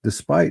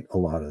despite a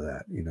lot of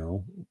that, you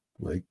know,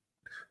 like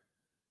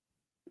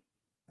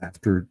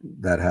after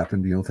that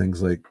happened, you know,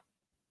 things like,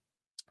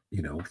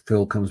 you know,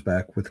 Phil comes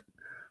back with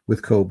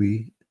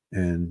Kobe,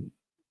 and,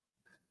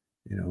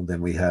 you know,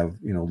 then we have,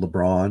 you know,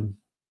 LeBron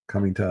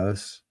coming to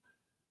us,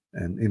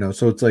 and, you know,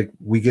 so it's like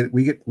we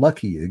get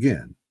lucky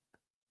again.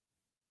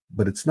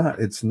 But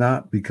it's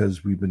not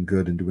because we've been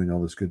good and doing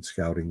all this good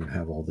scouting and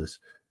have all this,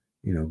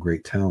 you know,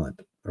 great talent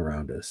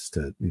around us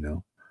to, you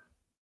know,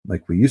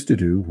 like we used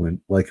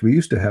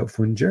to have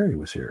when Jerry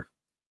was here.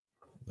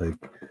 Like,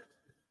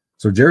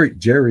 so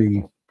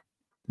Jerry,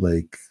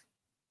 like,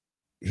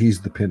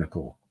 he's the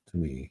pinnacle to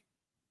me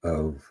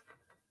of,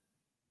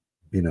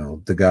 you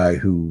know, the guy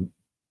who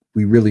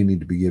we really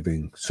need to be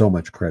giving so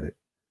much credit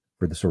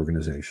for this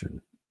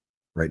organization,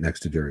 right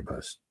next to Jerry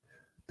Buss.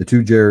 The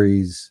two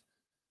Jerrys,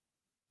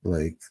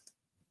 like,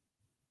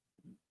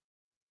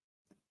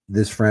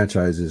 this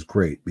franchise is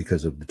great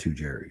because of the two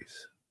Jerrys,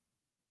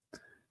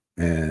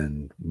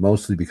 and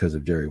mostly because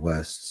of Jerry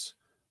West's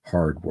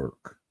hard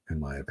work, in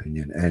my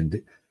opinion,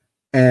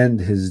 and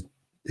his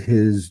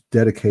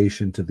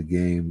dedication to the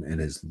game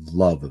and his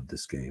love of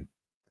this game.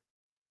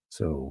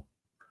 So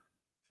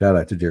shout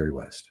out to Jerry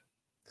West.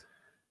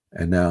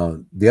 And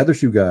now the other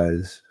two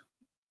guys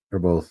are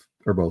both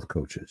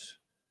coaches,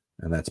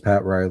 and that's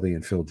Pat Riley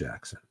and Phil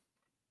Jackson.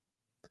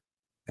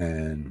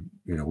 And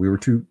we were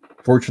too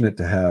fortunate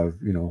to have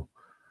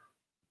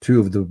two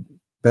of the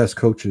best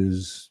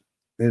coaches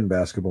in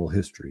basketball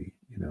history,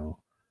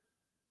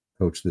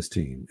 coach this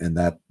team, and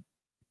that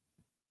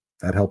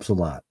helps a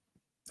lot.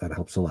 That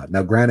helps a lot.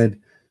 Now, granted,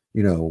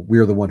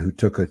 we're the one who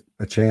took a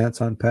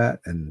chance on Pat,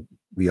 and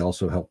we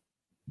also helped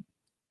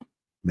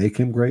make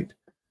him great.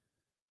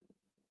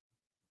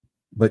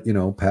 But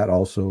Pat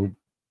also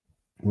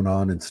went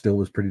on and still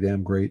was pretty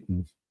damn great,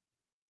 and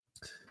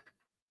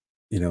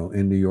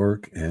in New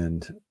York,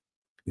 and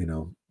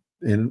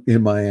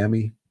in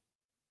Miami,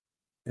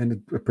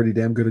 and a pretty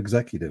damn good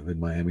executive in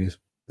Miami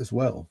as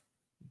well.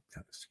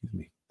 Excuse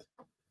me.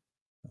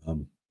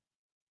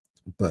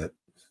 But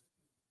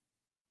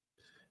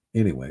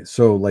anyway,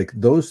 so like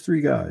those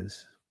three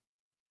guys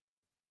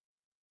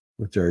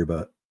with Jerry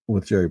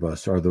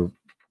Buss are the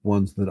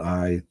ones that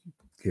I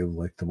give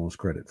like the most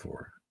credit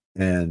for.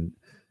 And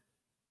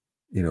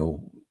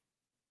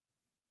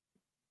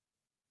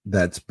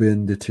that's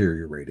been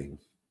deteriorating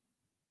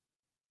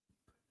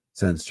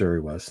since Jerry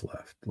West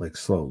left, like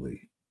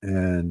slowly.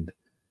 And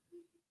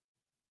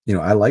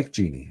I like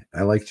Jeannie.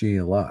 I like Jeannie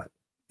a lot.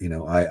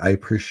 I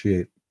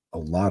appreciate a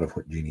lot of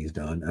what Jeannie's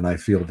done, and I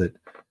feel that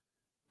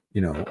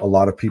a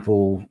lot of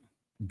people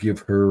give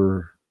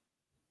her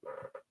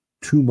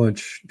too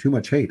much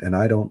hate, and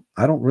I don't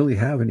really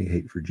have any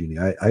hate for Jeannie.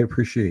 I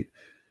appreciate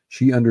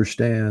she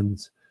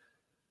understands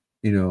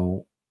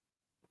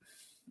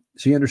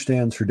she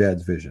understands her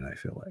dad's vision, I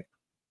feel like,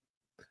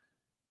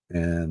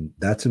 and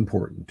that's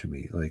important to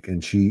me. Like,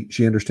 and she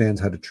understands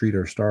how to treat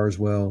our stars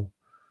well,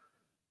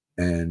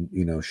 and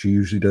she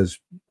usually does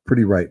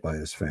pretty right by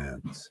us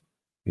fans.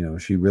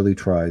 She really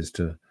tries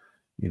to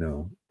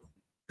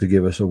to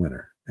give us a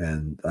winner,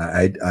 and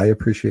I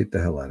appreciate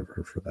the hell out of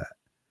her for that.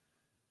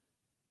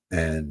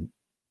 And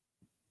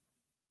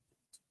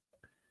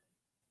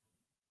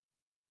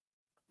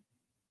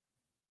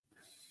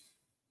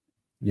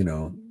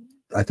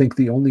I think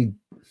the only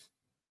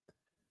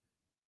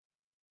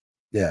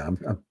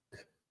the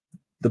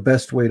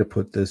best way to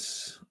put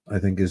this, I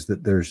think, is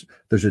that there's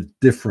a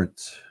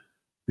difference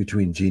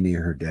between Jeannie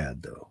and her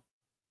dad, though.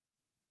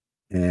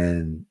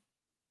 And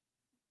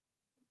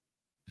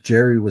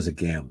Jerry was a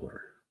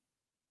gambler.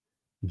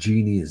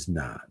 Jeannie is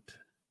not,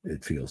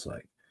 it feels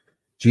like.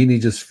 Jeannie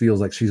just feels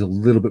like she's a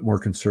little bit more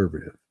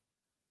conservative.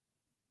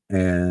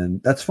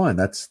 And that's fine.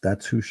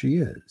 That's who she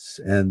is.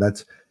 And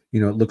that's, it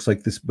looks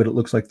like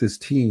this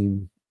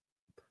team,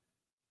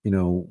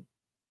 I'm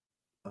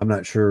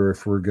not sure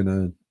if we're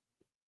gonna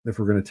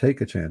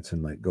take a chance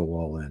and like go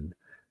all in.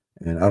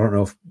 And I don't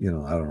know if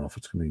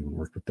it's gonna even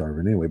work with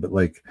Darvin anyway, but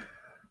like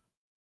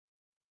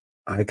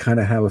I kind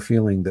of have a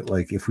feeling that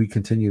like if we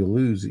continue to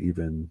lose,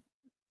 even,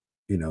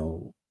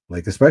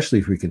 like especially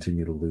if we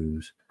continue to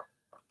lose,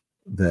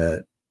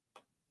 that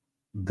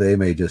they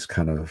may just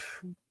kind of,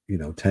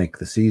 tank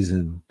the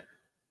season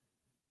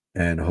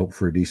and hope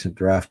for a decent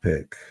draft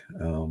pick.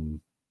 Now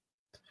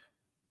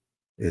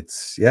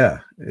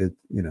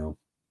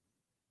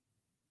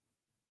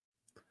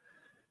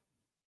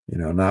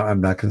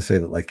I'm not going to say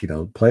that like,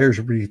 players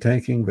are really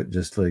tanking, but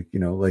just like,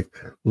 like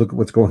look at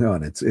what's going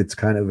on. It's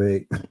kind of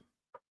a,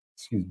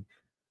 excuse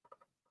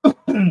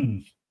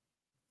me.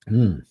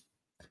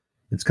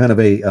 It's kind of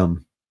a,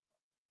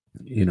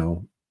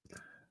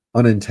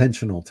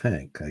 unintentional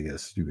tank, I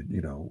guess you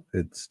would,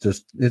 it's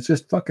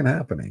just fucking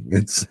happening.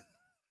 It's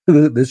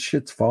this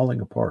shit's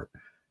falling apart.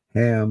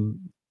 Ham,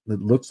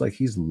 it looks like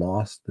he's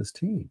lost this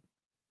team.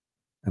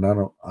 And I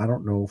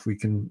don't know if we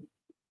can,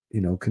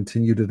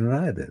 continue to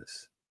deny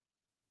this.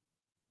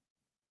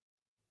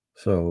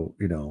 So,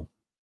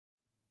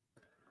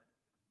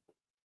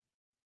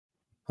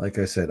 like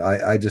I said,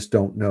 I just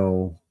don't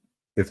know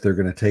if they're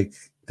going to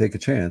take a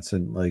chance.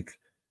 And like,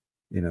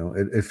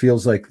 it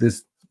feels like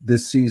this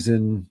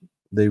season,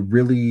 they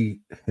really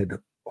had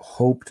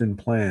hoped and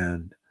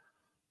planned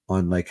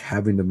on like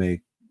having to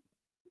make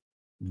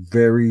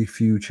very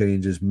few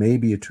changes,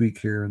 maybe a tweak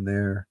here and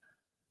there,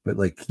 but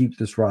like keep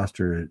this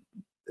roster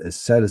as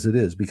set as it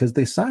is, because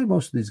they signed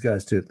most of these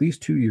guys to at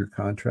least 2-year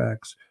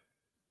contracts,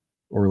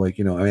 or like,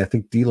 I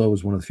think D'Lo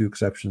was one of the few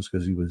exceptions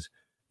because he was,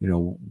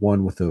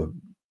 one with a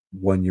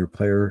 1-year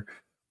player,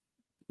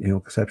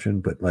 exception,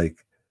 but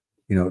like,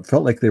 it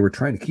felt like they were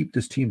trying to keep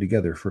this team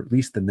together for at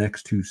least the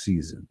next 2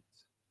 seasons.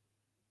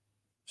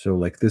 So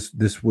like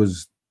this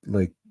was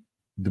like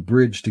the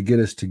bridge to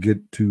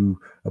get to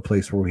a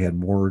place where we had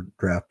more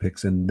draft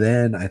picks, and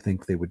then I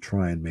think they would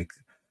try and make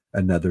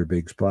another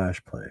big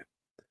splash play.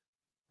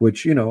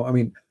 Which, I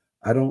mean,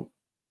 I don't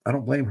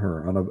blame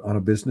her on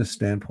a business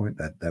standpoint.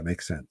 That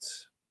makes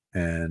sense.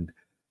 And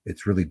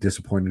it's really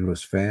disappointing to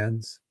us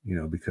fans,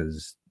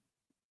 because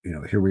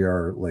here we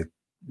are, like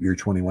year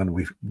 21.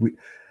 We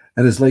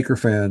and as Laker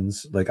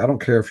fans, like I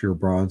don't care if you're a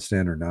Bron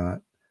stan or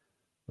not.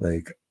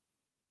 Like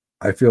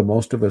I feel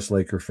most of us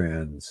Laker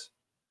fans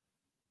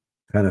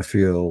kind of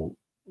feel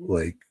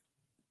like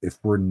if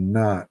we're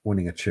not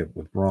winning a chip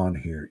with Bron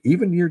here,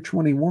 even year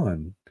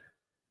 21,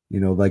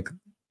 like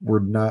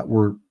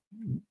we're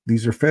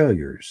these are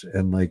failures.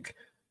 And like,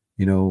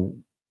 you know,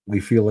 we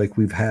feel like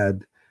we've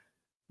had,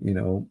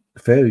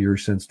 failure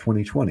since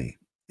 2020.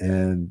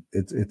 And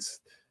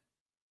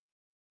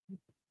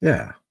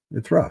yeah,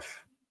 it's rough.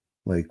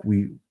 Like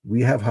we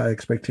have high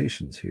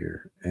expectations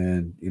here.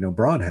 And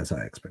Bron has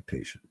high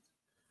expectations.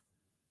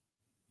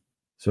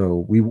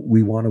 So we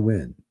want to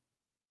win.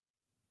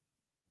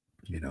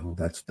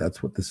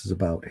 That's what this is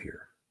about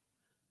here.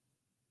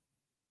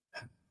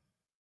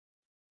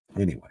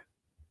 Anyway,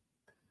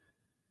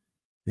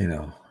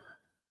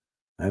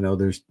 I know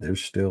there's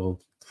still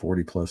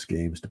 40 plus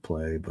games to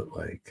play, but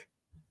like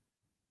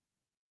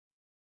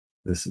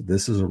this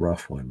is a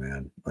rough one,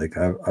 man. Like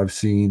I've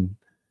seen,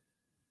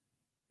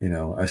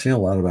 I've seen a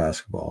lot of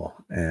basketball,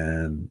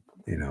 and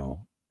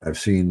I've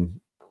seen,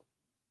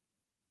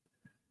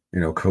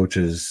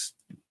 coaches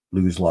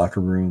lose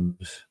locker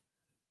rooms,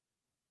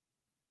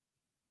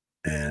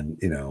 and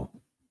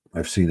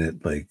I've seen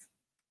it like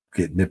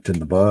get nipped in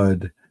the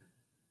bud,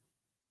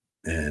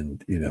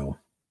 and the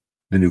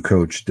new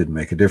coach didn't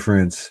make a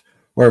difference,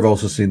 or I've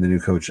also seen the new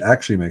coach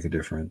actually make a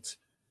difference.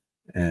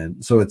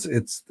 And so it's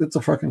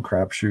a fucking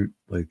crapshoot,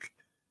 like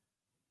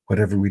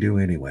whatever we do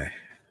anyway.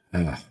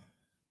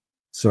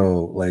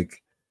 So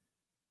like,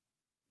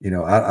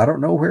 I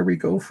don't know where we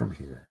go from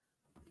here.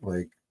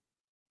 Like,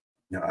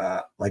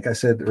 like I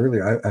said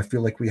earlier, I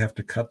feel like we have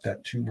to cut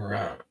that tumor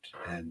out,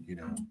 and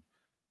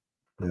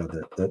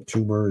that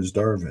tumor is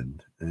Darvin,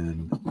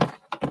 and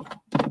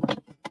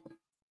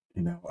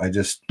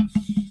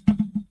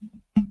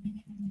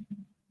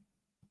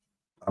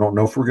I don't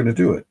know if we're gonna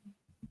do it.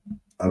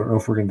 I don't know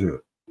if we're gonna do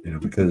it,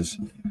 because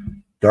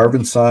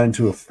Darvin signed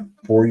to a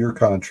 4-year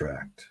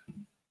contract.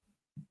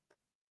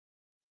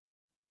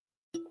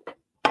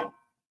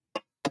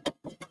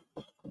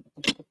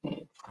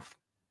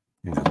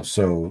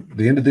 So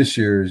the end of this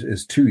year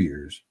is 2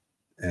 years,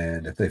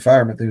 and if they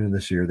fire him at the end of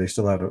this year, they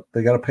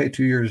got to pay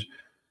 2 years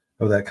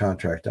of that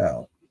contract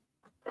out.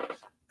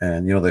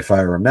 And they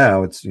fire him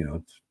now, it's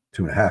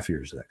 2.5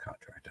 years of that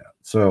contract out.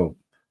 So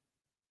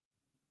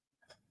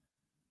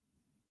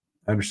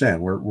I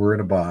understand we're in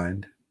a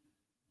bind,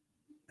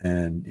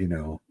 and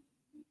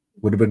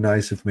would have been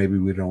nice if maybe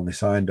we'd only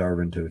signed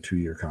Darvin to a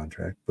 2-year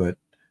contract, but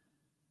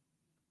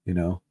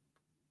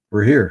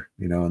we're here,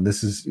 and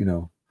this is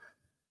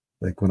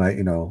like when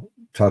I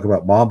talk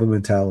about Mamba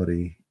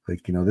mentality,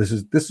 like this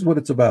is what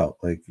it's about.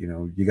 Like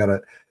you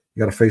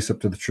gotta face up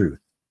to the truth.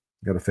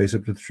 You gotta face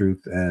up to the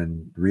truth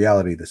and the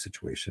reality of the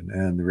situation.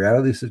 And the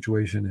reality of the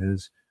situation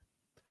is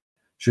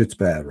shit's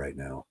bad right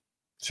now.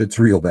 Shit's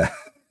real bad.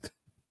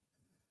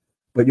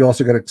 But you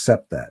also got to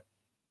accept that.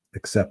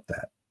 Accept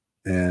that.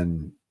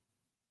 And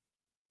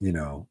you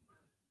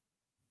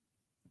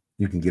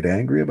can get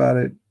angry about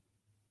it,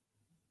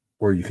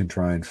 or you can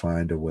try and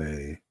find a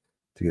way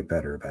to get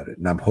better about it.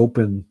 And I'm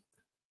hoping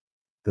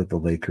that the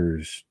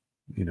Lakers,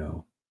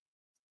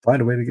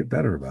 find a way to get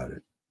better about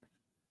it.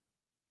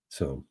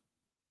 So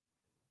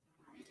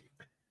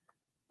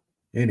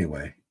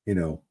anyway,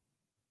 it's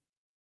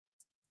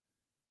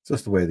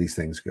just the way these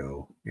things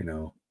go,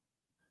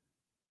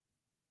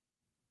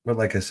 But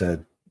like I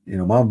said,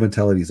 mom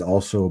mentality is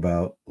also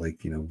about like,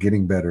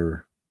 getting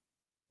better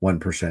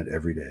 1%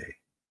 every day.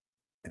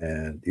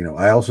 And,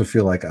 I also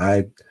feel like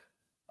I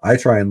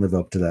try and live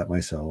up to that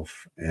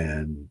myself.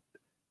 And,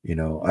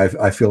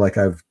 I feel like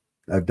I've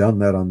done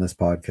that on this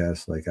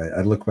podcast. Like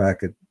I look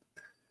back at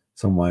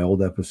some of my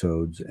old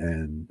episodes,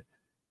 and,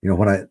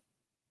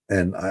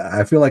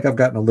 I feel like I've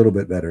gotten a little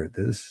bit better at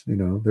this.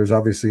 There's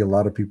obviously a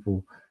lot of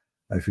people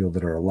I feel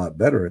that are a lot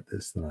better at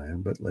this than I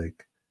am, but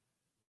like,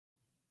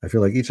 I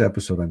feel like each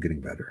episode I'm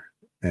getting better.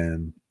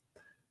 And,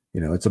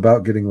 it's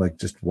about getting like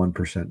just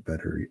 1%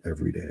 better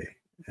every day.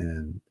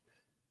 And,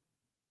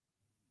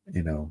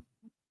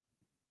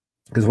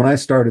 because when I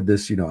started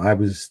this,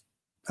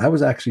 I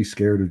was actually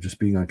scared of just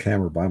being on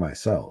camera by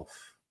myself.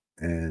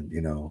 And,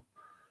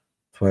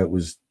 that's why it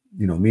was,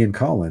 me and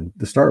Colin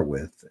to start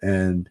with.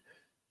 And,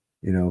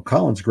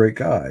 Colin's a great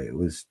guy.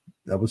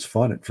 That was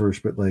fun at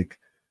first, but like,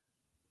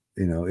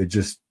 it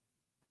just,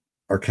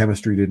 our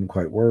chemistry didn't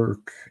quite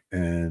work.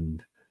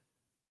 And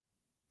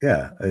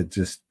yeah,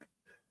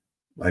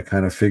 I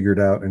kind of figured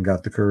out and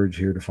got the courage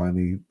here to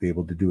finally be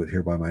able to do it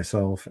here by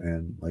myself.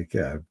 And like,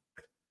 yeah,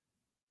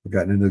 I've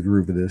gotten into the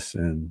groove of this.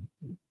 And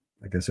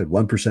like I said,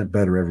 1%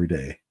 better every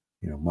day,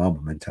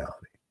 Mamba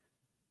mentality,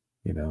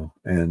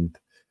 and,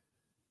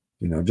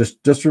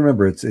 just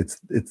remember it's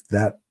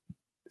that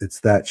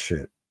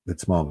shit.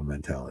 It's Mamba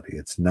mentality.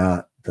 It's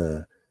not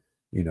the,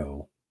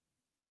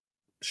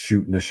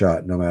 shooting a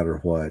shot no matter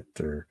what,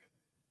 or,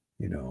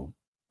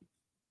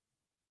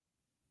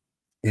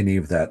 any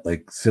of that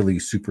like silly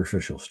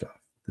superficial stuff.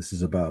 This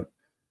is about,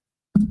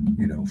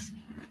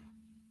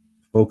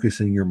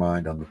 focusing your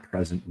mind on the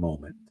present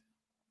moment,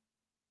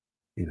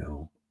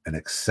 and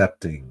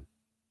accepting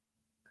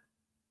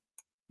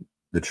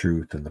the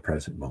truth in the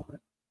present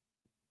moment.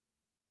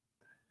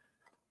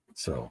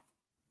 So,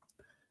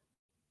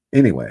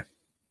 anyway,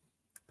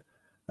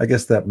 I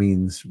guess that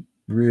means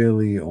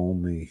really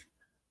only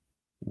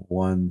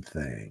one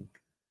thing.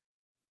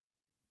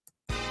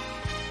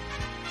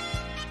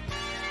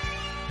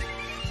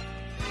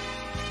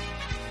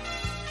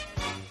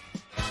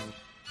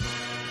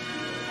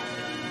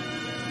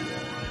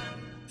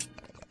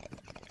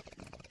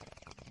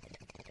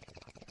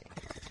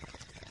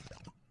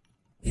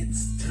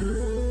 It's time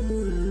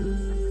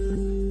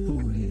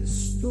for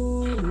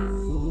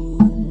historical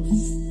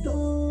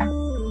story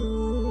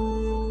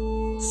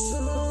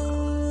circle.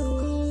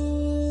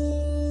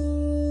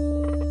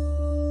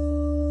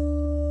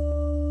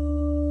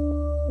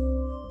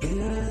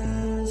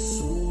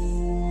 Guess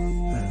or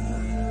pass.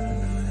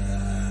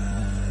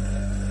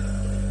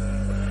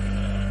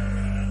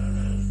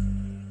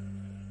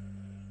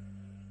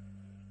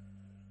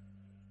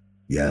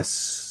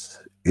 Yes,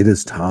 it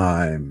is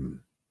time.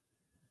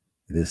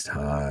 It is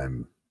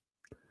time.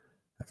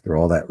 After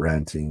all that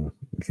ranting,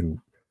 we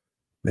can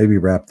maybe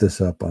wrap this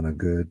up on a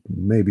good,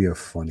 maybe a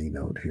funny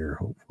note here,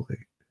 hopefully.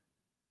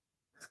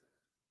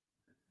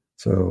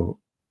 So,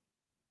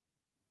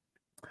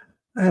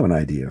 I have an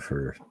idea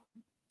for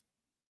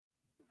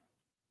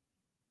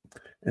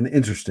an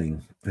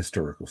interesting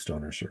historical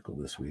stoner circle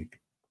this week.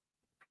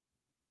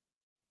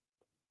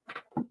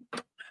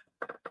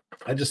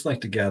 I just like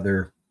to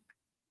gather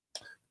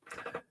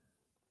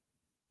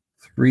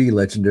 3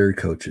 legendary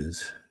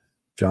coaches,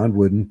 John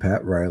Wooden,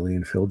 Pat Riley,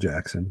 and Phil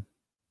Jackson.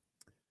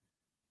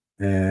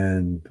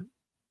 And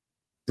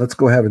let's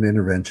go have an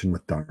intervention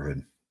with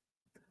Darvin.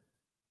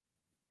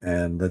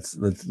 And let's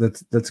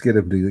get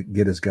him to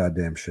get his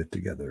goddamn shit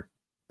together.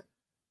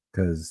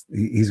 Because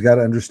he's got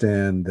to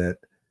understand that,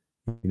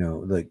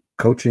 like,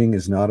 coaching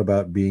is not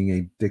about being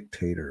a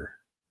dictator.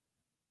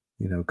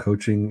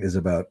 Coaching is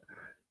about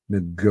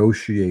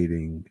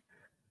negotiating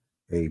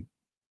a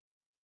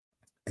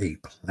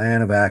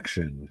plan of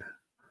action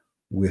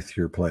with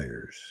your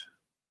players.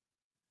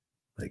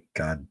 Like,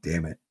 god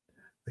damn it.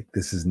 Like,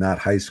 this is not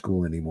high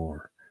school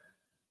anymore.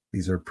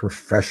 These are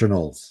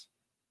professionals.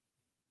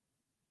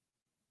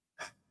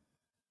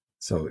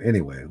 So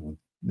anyway, we'll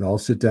all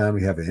sit down,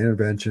 we have an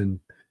intervention,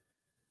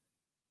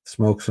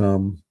 smoke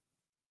some,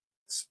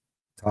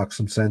 talk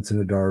some sense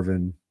into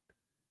Darvin,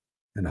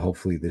 and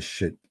hopefully this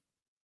shit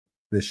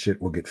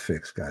will get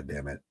fixed, god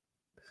damn it.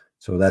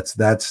 So that's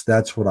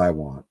what I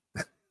want.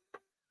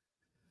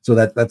 So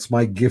that's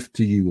my gift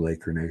to you,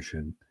 Laker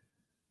Nation.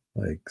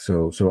 Like,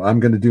 so I'm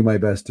going to do my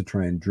best to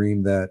try and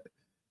dream that,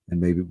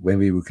 and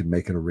maybe we could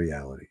make it a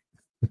reality.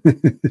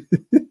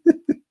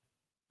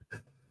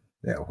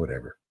 Yeah,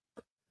 whatever.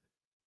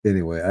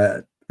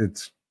 Anyway,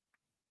 it's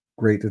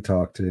great to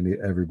talk to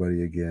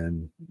everybody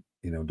again,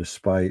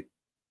 despite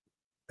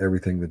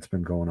everything that's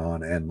been going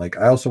on. And like,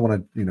 I also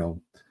want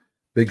to,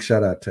 big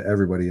shout out to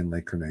everybody in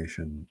Laker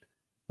Nation.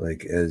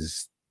 Like,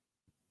 as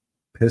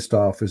pissed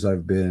off as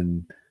I've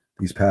been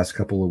these past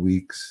couple of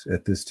weeks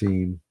at this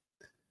team,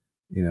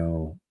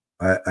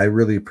 I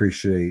really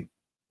appreciate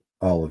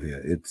all of you.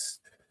 It's,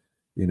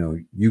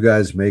 you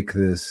guys make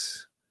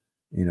this,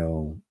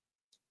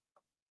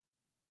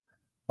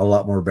 a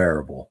lot more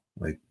bearable.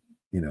 Like,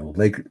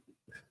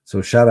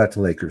 so shout out to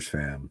Lakers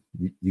fam.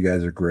 You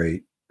guys are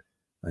great.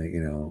 Like,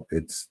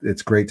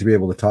 it's great to be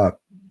able to talk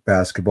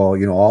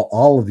basketball.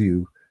 All of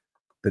you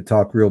that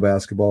talk real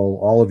basketball,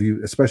 all of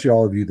you, especially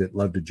all of you that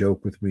love to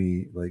joke with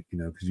me, like,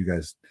 because you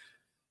guys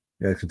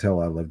can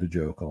tell I love to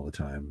joke all the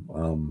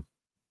time.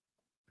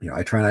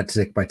 I try not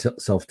to take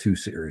myself too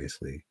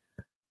seriously.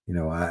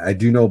 I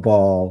do know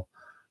ball,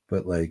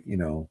 but like,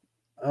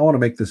 I want to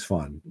make this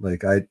fun.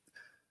 Like,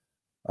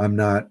 I'm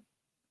not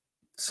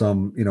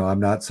some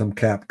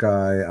cap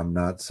guy. I'm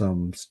not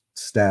some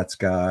stats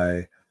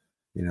guy.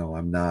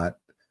 I'm not,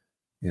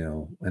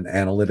 an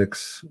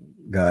analytics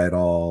guy at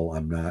all.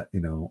 I'm not,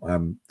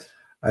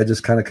 I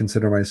just kind of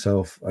consider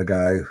myself a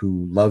guy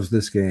who loves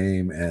this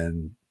game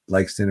and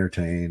likes to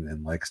entertain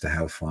and likes to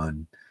have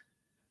fun.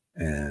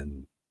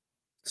 And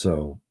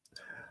so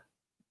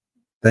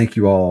thank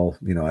you all.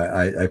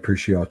 I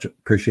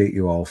appreciate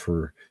you all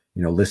for,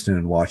 listening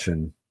and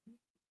watching.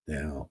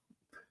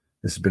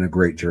 This has been a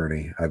great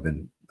journey. I've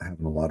been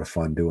having a lot of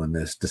fun doing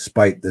this,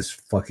 despite this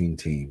fucking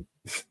team.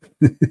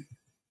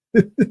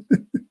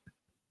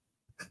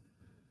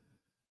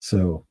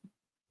 So,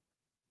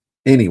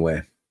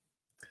 anyway,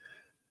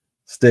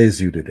 stay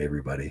zooted,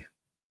 everybody.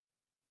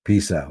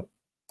 Peace out.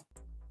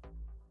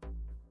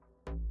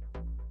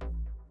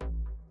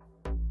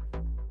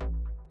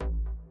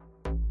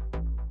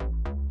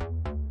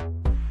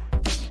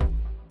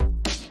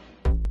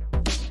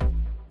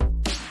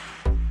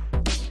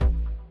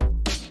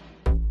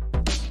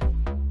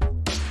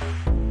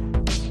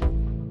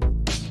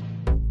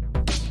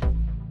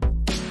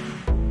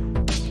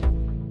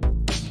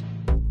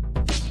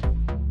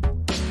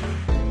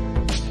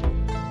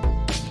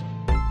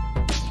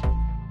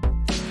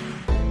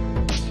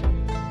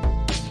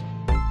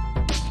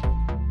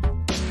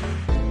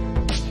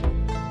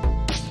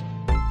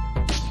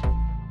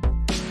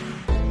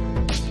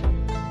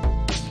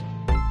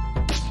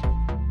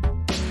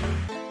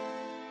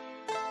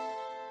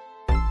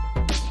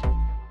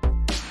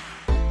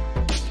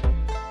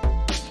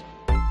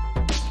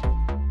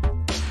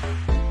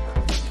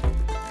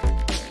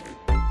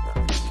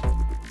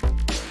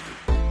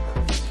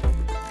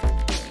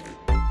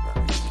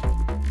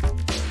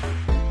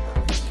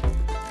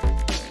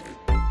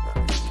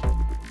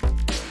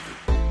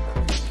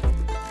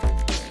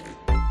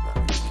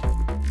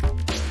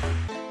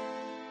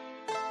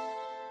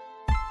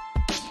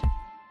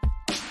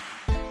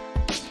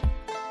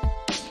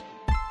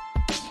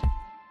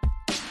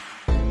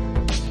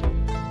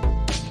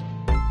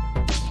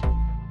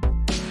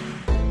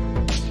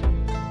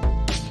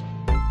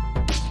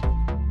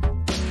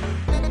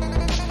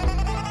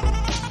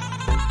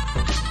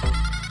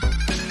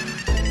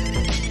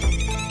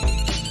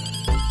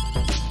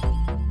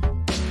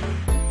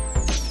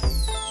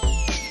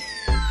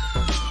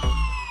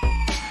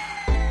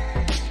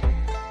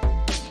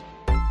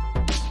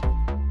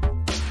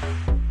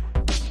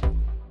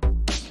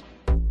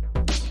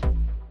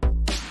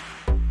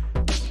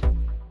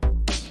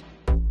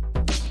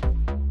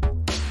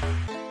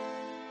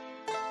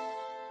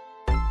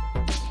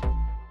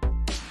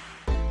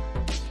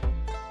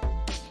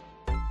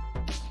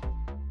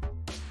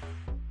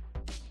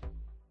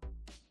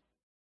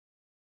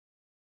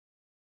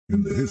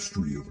 In the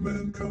history of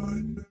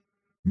mankind,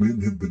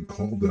 men have been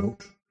called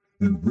out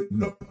and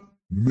written up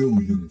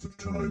millions of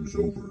times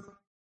over,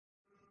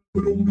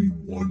 but only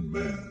one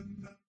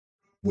man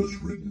was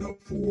written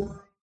up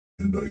for,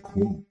 and I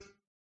quote,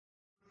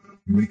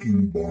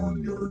 making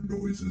barnyard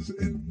noises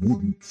and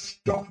wouldn't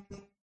stop.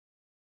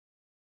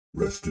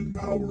 Rest in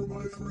power,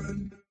 my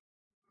friend.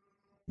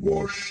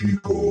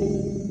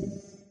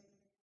 Washiko.